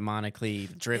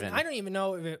demonically driven. And I don't even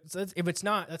know if it's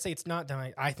not, let's say it's not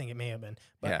demonic. I think it may have been,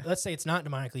 but let's say it's not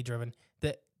demonically driven,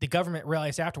 that the government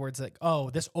realized afterwards, like, oh,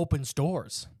 this opens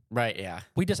doors. Right, yeah.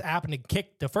 We just happened to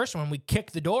kick the first one. We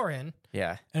kicked the door in.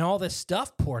 Yeah. And all this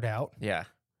stuff poured out. Yeah.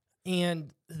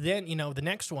 And then, the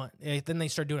next one, then they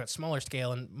started doing it at smaller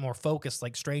scale and more focused,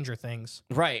 like Stranger Things.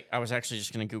 Right. I was actually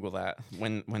just going to Google that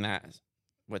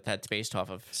what that's based off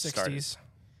of 60s. started.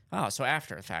 Oh, so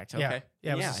after the fact. Okay.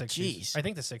 Yeah, it was the 60s. Geez. I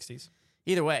think the 60s.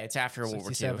 Either way, it's after World War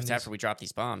II. 60s, It's 70s. after we dropped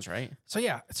these bombs, right? So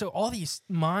yeah, so all these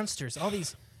monsters,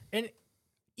 and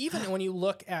even when you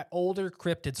look at older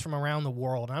cryptids from around the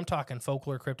world, and I'm talking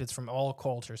folklore cryptids from all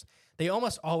cultures, they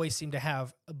almost always seem to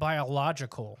have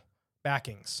biological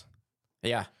backings.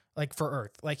 Yeah. Like for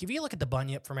Earth. Like if you look at the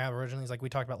bunyip from Aborigines, like we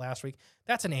talked about last week,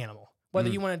 that's an animal. Whether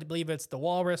you wanted to believe it's the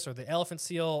walrus or the elephant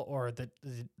seal or the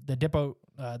dippo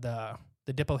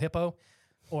hippo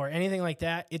or anything like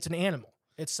that, it's an animal.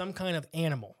 It's some kind of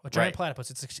animal, a giant platypus.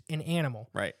 It's an animal.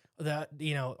 Right. That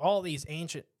all these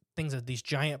ancient things of these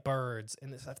giant birds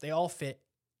and this stuff, they all fit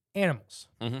animals.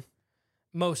 Mm-hmm.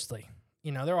 Mostly.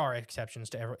 There are exceptions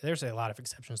to there's a lot of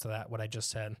exceptions to that, what I just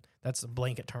said. That's a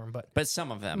blanket term, but some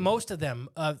of them. Most of them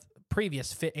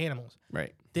previous fit animals.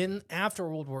 Right. Then after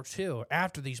World War II,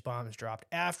 after these bombs dropped,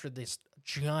 after this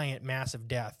giant, massive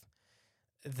death,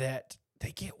 that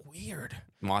they get weird.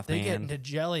 Mothman. They get into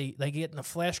jelly. They get into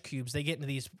flesh cubes. They get into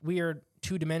these weird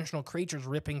two-dimensional creatures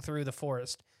ripping through the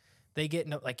forest. They get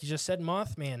into, like you just said,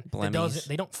 Mothman.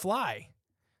 They don't fly.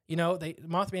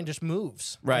 Mothman just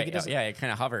moves. Right. Like it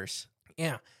kind of hovers.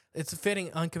 Yeah. It's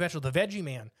fitting unconventional. The Veggie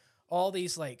Man. All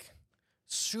these, like,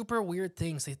 super weird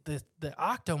things. The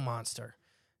Octo Monster.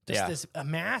 Just this a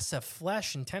mass of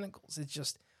flesh and tentacles. It's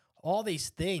just all these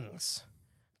things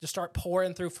just start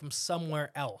pouring through from somewhere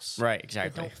else. Right,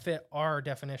 exactly. That don't fit our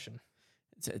definition.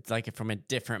 It's like from a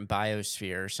different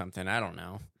biosphere or something. I don't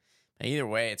know. Either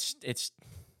way, it's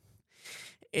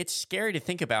scary to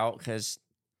think about because,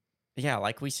 yeah,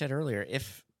 like we said earlier,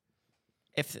 if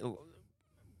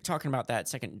talking about that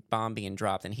second bomb being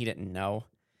dropped and he didn't know,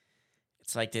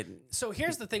 it's like So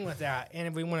here's the thing with that, and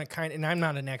if we want to and I'm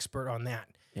not an expert on that.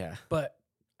 Yeah. But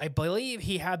I believe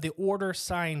he had the order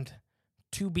signed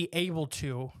to be able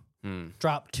to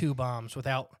drop 2 bombs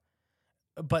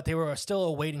but they were still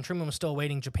awaiting, Truman was still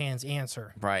awaiting Japan's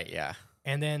answer. Right, yeah.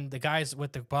 And then the guys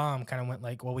with the bomb kind of went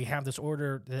like, well, we have this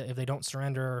order that if they don't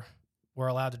surrender, we're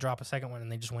allowed to drop a second one, and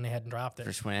they just went ahead and dropped it.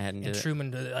 Just went ahead and did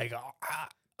Truman did like,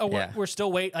 we're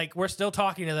still we're still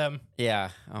talking to them.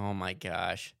 Yeah. Oh my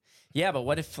gosh. Yeah, but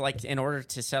what if, like, in order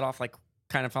to set off, like,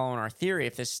 kind of following our theory,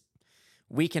 if this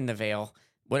weakened the veil,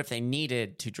 what if they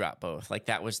needed to drop both? Like,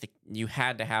 that was you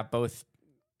had to have both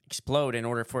explode in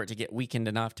order for it to get weakened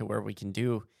enough to where we can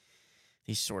do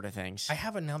these sort of things. I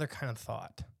have another kind of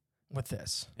thought with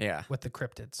this. Yeah. With the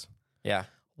cryptids. Yeah.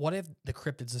 What if the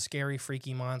cryptids, the scary,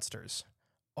 freaky monsters,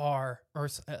 are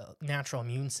Earth's natural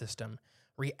immune system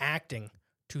reacting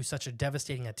to such a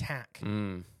devastating attack?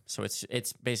 So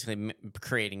it's basically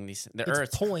creating the It's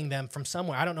Earth, pulling them from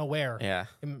somewhere. I don't know where. Yeah.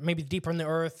 Maybe deeper in the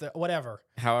Earth, whatever.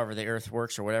 However the Earth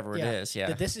works or whatever it is. Yeah.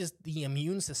 That this is the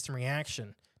immune system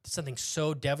reaction to something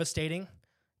so devastating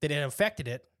that it affected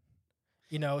it.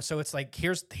 So it's like,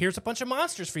 here's a bunch of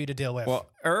monsters for you to deal with. Well,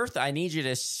 Earth, I need you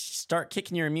to start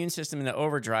kicking your immune system into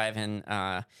overdrive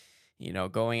and,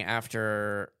 going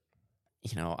after,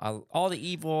 all the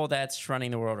evil that's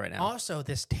running the world right now. Also,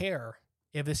 this terror,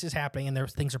 if this is happening and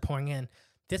things are pouring in,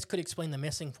 this could explain the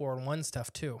missing 4-1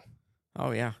 stuff too.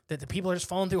 Oh, yeah. That the people are just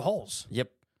falling through holes. Yep.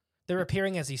 They're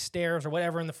appearing as these stairs or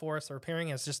whatever in the forest. They're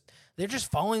appearing as they're just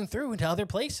falling through into other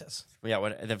places.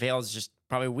 Yeah, the veil is just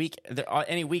probably weak.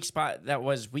 Any weak spot that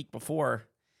was weak before,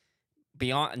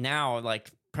 beyond now,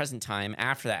 like present time,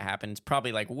 after that happened, it's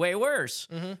probably like way worse.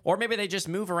 Mm-hmm. Or maybe they just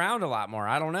move around a lot more.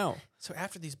 I don't know. So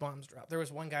after these bombs dropped, there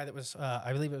was one guy that was,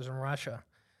 I believe it was in Russia,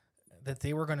 that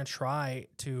they were going to try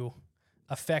to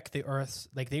affect the Earth's,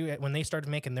 like when they started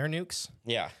making their nukes.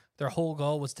 Yeah. Their whole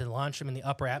goal was to launch them in the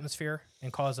upper atmosphere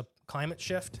and cause a climate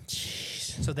shift.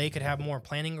 Jeez. So they could have more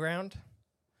planting ground.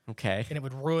 Okay. And it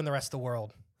would ruin the rest of the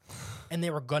world. And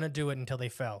they were going to do it until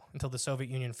until the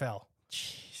Soviet Union fell.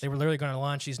 Jeez. They were literally going to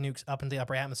launch these nukes up into the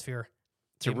upper atmosphere.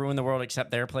 To ruin the world except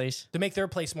their place? To make their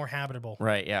place more habitable.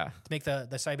 Right, yeah. To make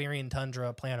the Siberian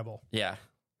tundra plantable. Yeah.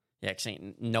 Yeah, because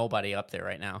ain't nobody up there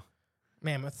right now.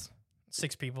 Mammoths.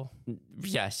 6 people.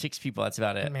 Yeah, 6 people, that's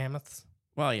about it. Mammoths.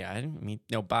 Well, yeah, I mean,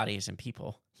 no bodies and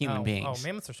people. Human beings. Oh,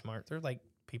 mammoths are smart. They're like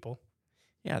people.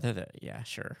 Yeah, yeah,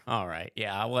 sure. All right.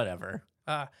 Yeah, whatever.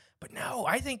 But no,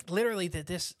 I think literally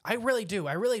that I really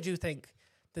do think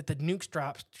that the nukes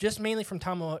drops just mainly from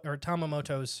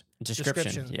Tamamoto's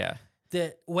description. Yeah.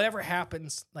 That whatever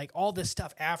happens, like all this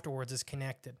stuff afterwards is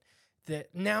connected.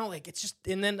 That now, like, it's just,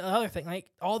 and then the other thing, like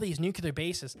all these nuclear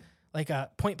bases, like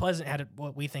Point Pleasant had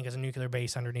what we think is a nuclear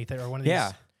base underneath it, or one of these.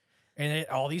 Yeah. And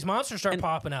all these monsters start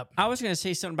popping up. I was going to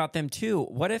say something about them too.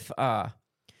 What if, all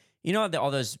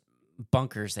those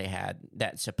bunkers they had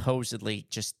that supposedly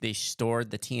they stored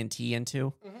the TNT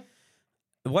into?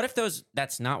 Mm-hmm. What if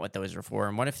that's not what those are for?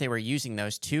 And what if they were using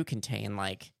those to contain,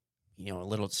 like, a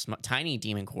little tiny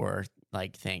demon core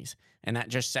like things, and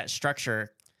that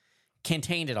structure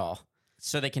contained it all,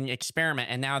 so they can experiment.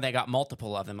 And now they got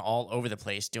multiple of them all over the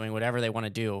place doing whatever they want to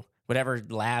do, whatever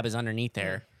lab is underneath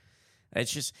there.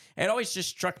 It always just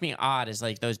struck me odd as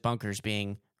like those bunkers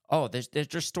being, oh, there's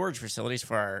just storage facilities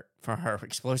for our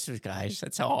explosives guys.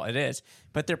 That's all it is.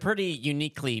 But they're pretty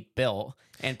uniquely built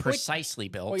and precisely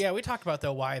built. Well, yeah, we talked about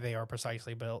though why they are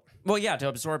precisely built. Well, yeah, to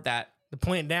absorb that. To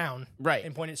point it down, right,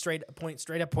 and point it straight up,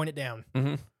 point it down.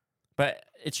 Mm-hmm. But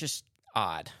it's just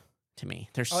odd to me.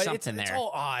 There's something there. It's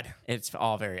all odd. It's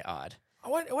all very odd.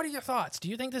 What are your thoughts? Do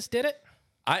you think this did it?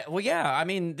 Yeah. I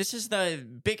mean, this is the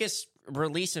biggest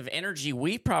release of energy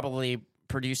we probably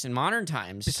produce in modern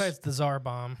times. Besides the Tsar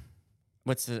bomb.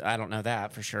 I don't know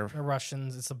that for sure. The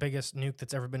Russians. It's the biggest nuke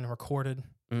that's ever been recorded.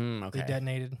 Okay. They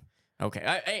detonated.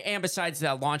 Okay. And besides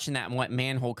launching that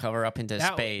manhole cover up into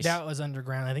space. That was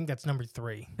underground. I think that's number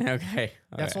 3. Okay.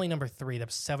 That's only number 3. That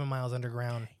was 7 miles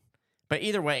underground. But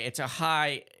either way, it's a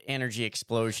high energy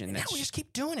explosion. Yeah, we just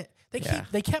keep doing it.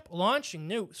 They kept launching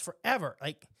nukes forever,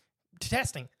 like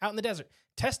testing out in the desert,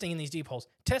 testing in these deep holes,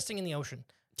 testing in the ocean.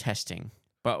 Testing.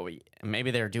 But maybe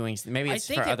they're doing, maybe it's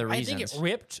for other reasons.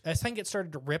 I think it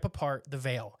started to rip apart the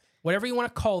veil. Whatever you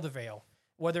want to call the veil.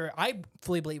 Whether I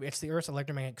fully believe it's the Earth's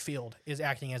electromagnetic field is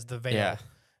acting as the veil,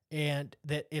 and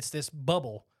that it's this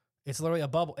bubble. It's literally a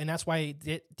bubble, and that's why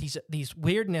these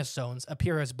weirdness zones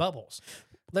appear as bubbles.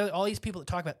 Literally, all these people that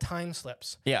talk about time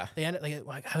slips, they end up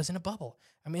like I was in a bubble.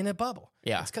 I'm in a bubble.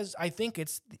 Yeah, it's because I think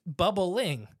it's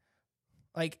bubbling.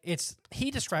 Like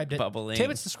he described it. Bubbling.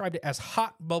 Tibbetts described it as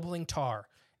hot bubbling tar.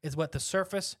 Is what the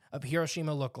surface of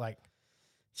Hiroshima looked like.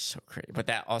 So crazy. But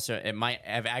that also, it might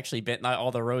have actually been, not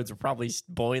all the roads were probably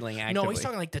boiling actively. No, he's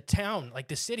talking like the town, like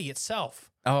the city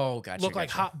itself. Oh, gotcha. Looked like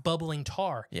hot bubbling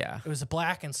tar. Yeah. It was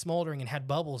black and smoldering and had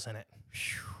bubbles in it.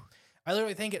 I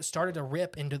literally think it started to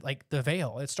rip into like the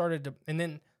veil. It started to, and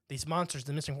then these monsters,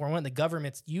 the Missing 411, the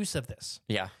government's use of this.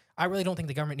 Yeah. I really don't think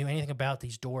the government knew anything about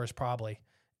these doors probably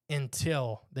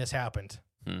until this happened.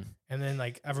 And then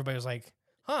like everybody was like,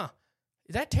 huh,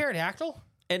 is that pterodactyl?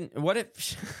 And what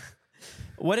if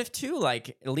too,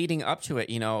 like leading up to it,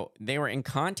 they were in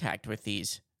contact with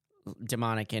these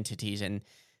demonic entities and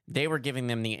they were giving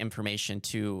them the information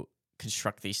to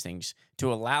construct these things,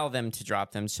 to allow them to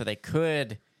drop them so they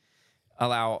could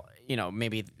allow,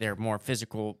 maybe their more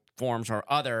physical forms or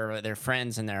their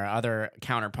friends and their other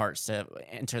counterparts to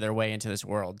enter their way into this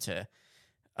world to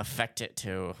affect it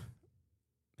to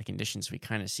the conditions we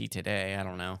kind of see today. I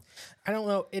don't know. I don't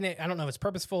know if it's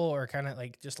purposeful or kind of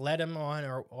like just let them on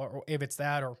or if it's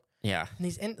that or yeah.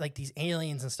 And these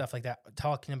aliens and stuff like that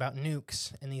talking about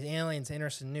nukes and these aliens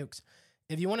interested in nukes.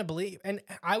 If you want to believe, and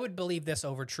I would believe this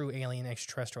over true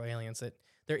extraterrestrial aliens, that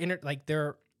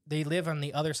they live on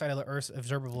the other side of the Earth's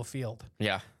observable field.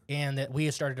 Yeah. And that we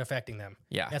have started affecting them.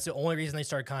 Yeah. That's the only reason they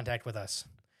started contact with us.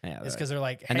 Yeah, it's because they're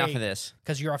like, hey, enough of this.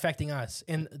 Because you're affecting us.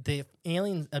 And the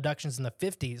alien abductions in the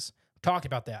 50s talked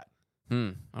about that.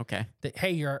 Okay. That, hey,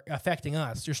 you're affecting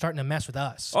us. You're starting to mess with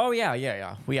us. Oh,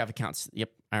 yeah. We have accounts. Yep,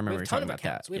 I remember talking about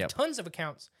that. We have tons of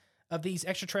accounts of these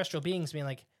extraterrestrial beings being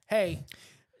like, hey,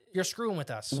 you're screwing with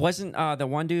us. Wasn't the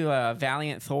one dude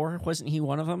Valiant Thor? Wasn't he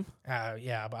one of them?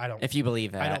 Yeah, but I don't. If you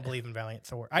believe that. I don't believe in Valiant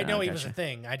Thor. I know he was a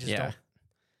thing. I just don't.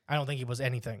 I don't think he was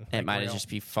anything. It might just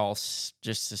be false,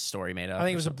 just a story made up. I think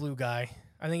he was a blue guy.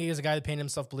 I think he was a guy that painted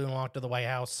himself blue and walked to the White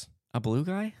House. A blue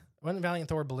guy? Wasn't Valiant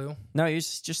Thor blue? No, he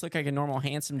was just looked like a normal,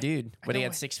 handsome dude, but he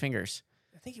had 6 fingers.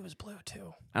 I think he was blue,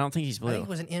 too. I don't think he's blue. I think he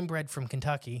was an inbred from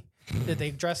Kentucky that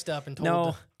they dressed up and told.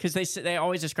 No, because they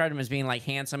always described him as being like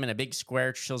handsome and a big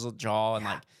square chiseled jaw and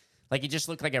like he just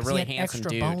looked like a really handsome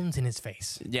dude. Extra bones in his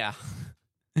face. Yeah.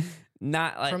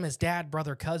 Not like from his dad,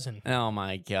 brother, cousin. Oh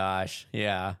my gosh.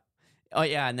 Yeah. Oh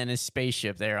yeah, and then his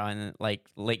spaceship there on like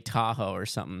Lake Tahoe or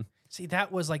something. See,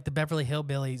 that was like the Beverly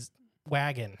Hillbillies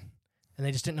wagon, and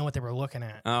they just didn't know what they were looking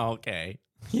at. Oh, okay.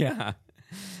 Yeah.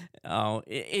 Oh,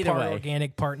 either part way,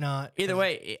 organic, part not. Either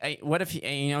way, what if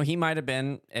he might have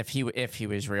been if he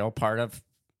was real part of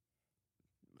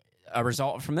a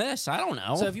result from this? I don't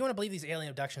know. So if you want to believe these alien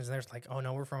abductions, and there's like, oh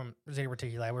no, we're from Zeta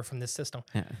Reticuli, we're from this system.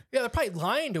 Yeah, they're probably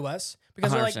lying to us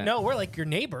because 100%. They're like, no, we're like your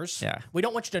neighbors. Yeah, we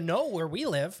don't want you to know where we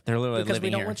live. They're literally because we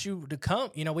don't here. want you to come.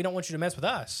 We don't want you to mess with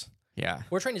us. Yeah,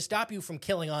 we're trying to stop you from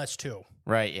killing us too.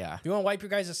 Right. Yeah. If you want to wipe your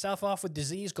guys' self off with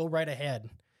disease, go right ahead.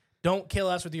 Don't kill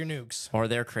us with your nukes. Or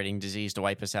they're creating disease to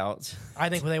wipe us out. I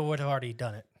think they would have already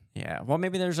done it. Yeah. Well,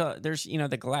 maybe there's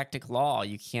the galactic law.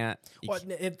 You can't.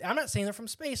 I'm not saying they're from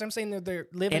space. I'm saying that they're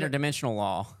living interdimensional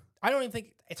law. I don't even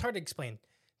think it's hard to explain.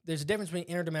 There's a difference between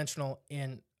interdimensional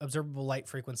and observable light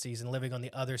frequencies and living on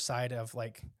the other side of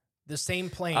like the same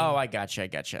plane. Oh, I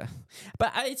gotcha.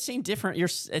 But it's same different.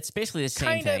 It's basically the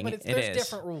same thing. But there's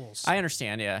different rules. I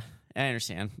understand. Yeah, I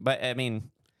understand. But I mean,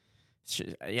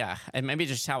 yeah, and maybe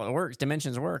just how it works.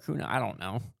 Dimensions work. Who knows? I don't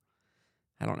know.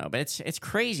 But it's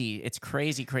crazy. It's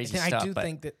crazy stuff. I do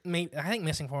think that I think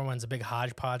Missing 411's a big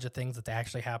hodgepodge of things that's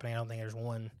actually happening. I don't think there's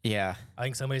one. Yeah. I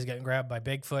think somebody's getting grabbed by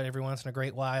Bigfoot every once in a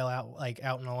great while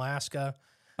out in Alaska.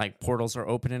 Like portals are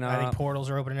opening up. I think portals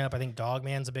are opening up. I think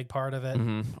Dogman's a big part of it.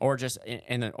 Mm-hmm. Or just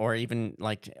or even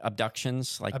like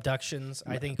abductions. Like abductions.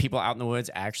 I think people out in the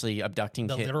woods actually abducting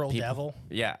the literal devil.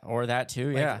 Yeah, or that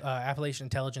too. Like, yeah. Appalachian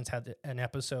Intelligence had an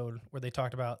episode where they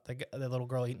talked about the little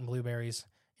girl eating blueberries,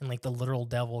 and like the literal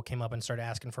devil came up and started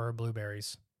asking for her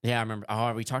blueberries. Yeah, I remember.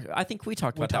 Oh, I think we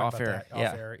talked about that off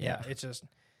air. Yeah, it's just.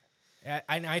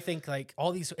 I think like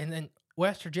all these, and then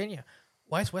West Virginia.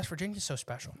 Why is West Virginia so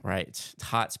special? Right. It's a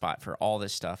hot spot for all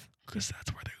this stuff. Because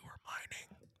that's where they were mining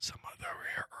some of the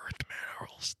rare earth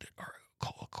minerals that are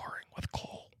co-occurring with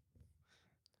coal.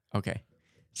 Okay.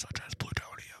 Such as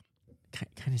plutonium.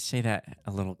 Kind of say that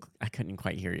a little. I couldn't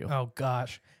quite hear you. Oh,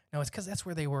 gosh. No, it's because that's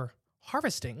where they were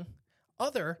harvesting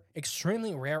other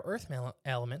extremely rare earth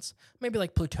elements, maybe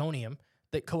like plutonium,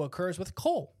 that co-occurs with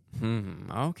coal.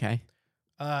 Okay.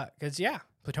 Because,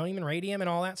 plutonium and radium and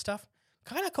all that stuff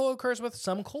kind of co-occurs with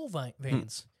some coal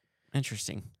veins.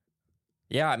 Interesting.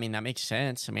 Yeah, I mean, that makes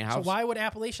sense. I mean, so why would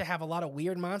Appalachia have a lot of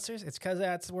weird monsters? It's because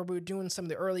that's where we were doing some of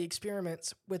the early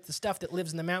experiments with the stuff that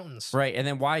lives in the mountains. Right, and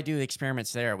then why do the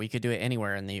experiments there? We could do it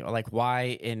anywhere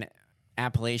why in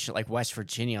Appalachia, like West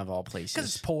Virginia of all places?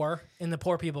 Because it's poor, and the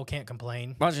poor people can't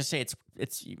complain. Well, I was just say it's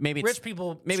rich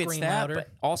people maybe scream it's that, louder.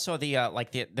 But also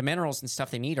the minerals and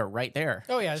stuff they need are right there.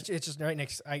 Oh yeah, it's just right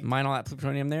next. Mine all that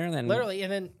plutonium there, and then literally,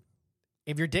 and then.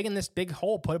 If you're digging this big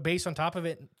hole, put a base on top of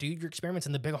it. Do your experiments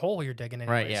in the big hole you're digging.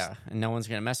 Anyways. Right, yeah. And no one's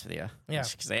going to mess with you. Yeah.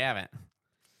 Because they haven't.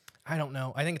 I don't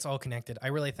know. I think it's all connected. I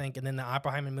really think. And then the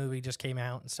Oppenheimer movie just came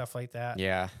out and stuff like that.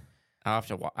 Yeah. I'll have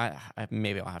to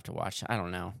maybe I'll have to watch. I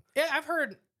don't know. Yeah, I've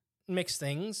heard mixed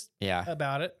things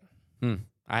about it.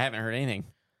 I haven't heard anything.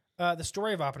 The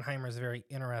story of Oppenheimer is very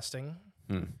interesting.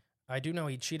 I do know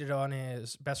he cheated on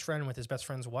his best friend with his best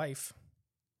friend's wife.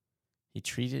 He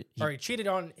cheated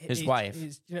on his wife.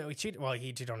 He cheated. Well,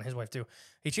 he cheated on his wife too.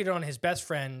 He cheated on his best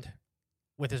friend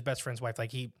with his best friend's wife.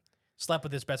 Like he slept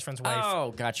with his best friend's wife.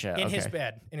 Oh, gotcha. In his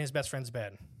bed, in his best friend's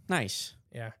bed. Nice.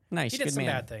 Yeah. Nice. He did Good some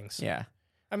man. bad things. Yeah.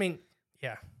 I mean,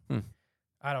 yeah.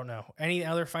 I don't know. Any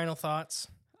other final thoughts?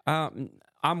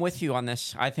 I'm with you on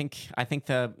this. I think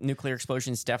the nuclear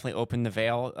explosions definitely opened the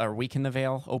veil, or weakened the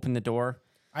veil, opened the door.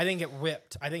 I think it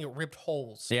ripped. I think it ripped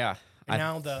holes. Yeah. And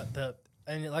now the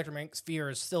electromagnetic sphere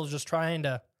is still just trying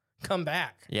to come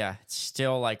back. Yeah, it's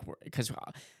still like, because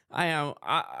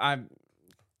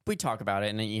we talk about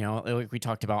it, and like we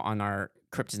talked about on our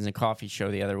Cryptids and Coffee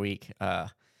show the other week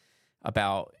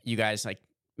about you guys like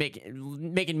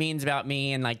making memes about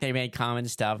me, and like they made common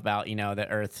stuff about the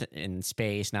Earth and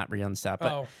space not real and stuff.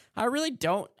 But I really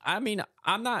don't. I mean,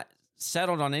 I'm not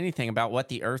settled on anything about what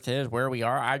the Earth is, where we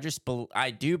are. I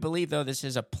do believe though this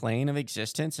is a plane of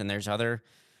existence, and there's other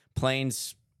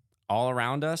planes all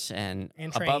around us and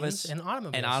above us and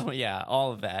automobiles and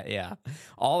all of that,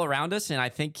 all around us. And I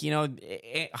think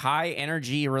high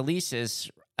energy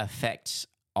releases affects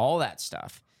all that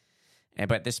stuff.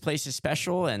 But this place is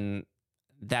special, and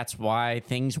that's why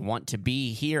things want to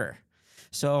be here.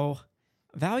 So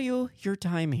value your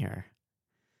time here.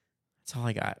 That's all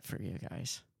I got for you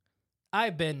guys.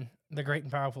 I've been the great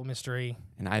and powerful Mystery,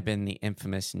 and I've been the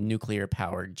infamous nuclear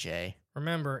powered Jay.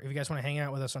 Remember, if you guys want to hang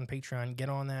out with us on Patreon, get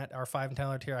on that. Our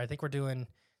 $5 tier. I think we're doing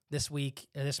this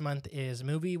month is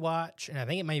Movie Watch, and I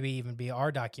think it may even be our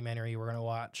documentary we're going to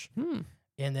watch. And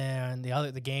then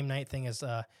the game night thing is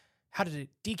how to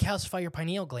decalcify your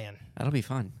pineal gland. That'll be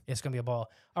fun. It's going to be a ball.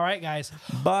 All right, guys.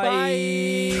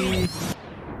 Bye.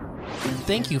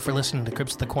 Thank you for listening to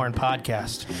Crips of the Corn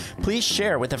podcast. Please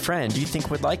share with a friend you think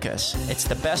would like us. It's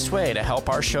the best way to help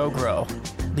our show grow.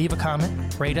 Leave a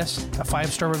comment, rate us, a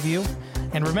 5-star review,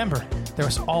 and remember, there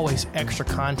is always extra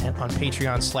content on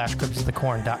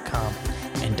patreon.com/cripsofthecorn.com.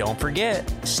 And don't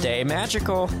forget, stay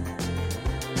magical.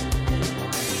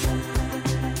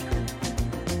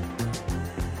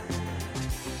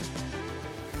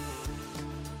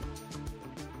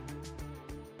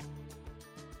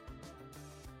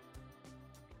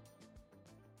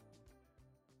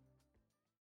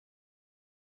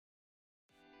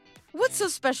 What's so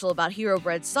special about Hero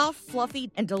Bread's soft,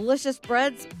 fluffy, and delicious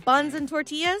breads, buns, and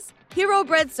tortillas? Hero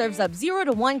Bread serves up 0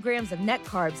 to 1 grams of net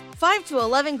carbs, 5 to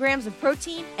 11 grams of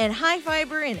protein, and high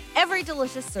fiber in every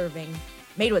delicious serving.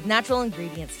 Made with natural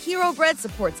ingredients, Hero Bread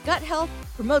supports gut health,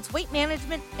 promotes weight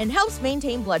management, and helps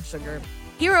maintain blood sugar.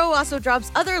 Hero also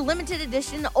drops other limited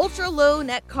edition ultra-low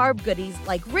net carb goodies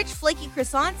like rich flaky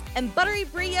croissants and buttery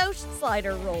brioche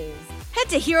slider rolls. Head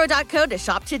to hero.co to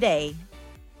shop today.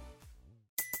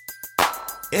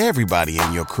 Everybody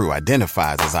in your crew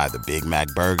identifies as either Big Mac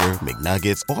Burger,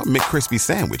 McNuggets, or McCrispy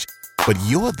Sandwich. But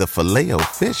you're the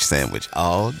Filet-O-Fish Sandwich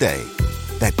all day.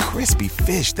 That crispy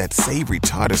fish, that savory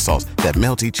tartar sauce, that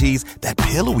melty cheese, that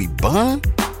pillowy bun.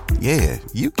 Yeah,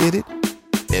 you get it.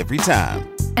 Every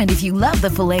time. And if you love the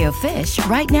Filet-O-Fish,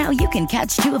 right now you can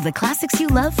catch two of the classics you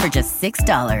love for just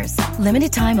 $6.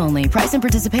 Limited time only. Price and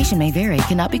participation may vary.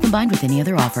 Cannot be combined with any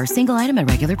other offer. Single item at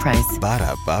regular price.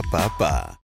 Ba-da-ba-ba-ba.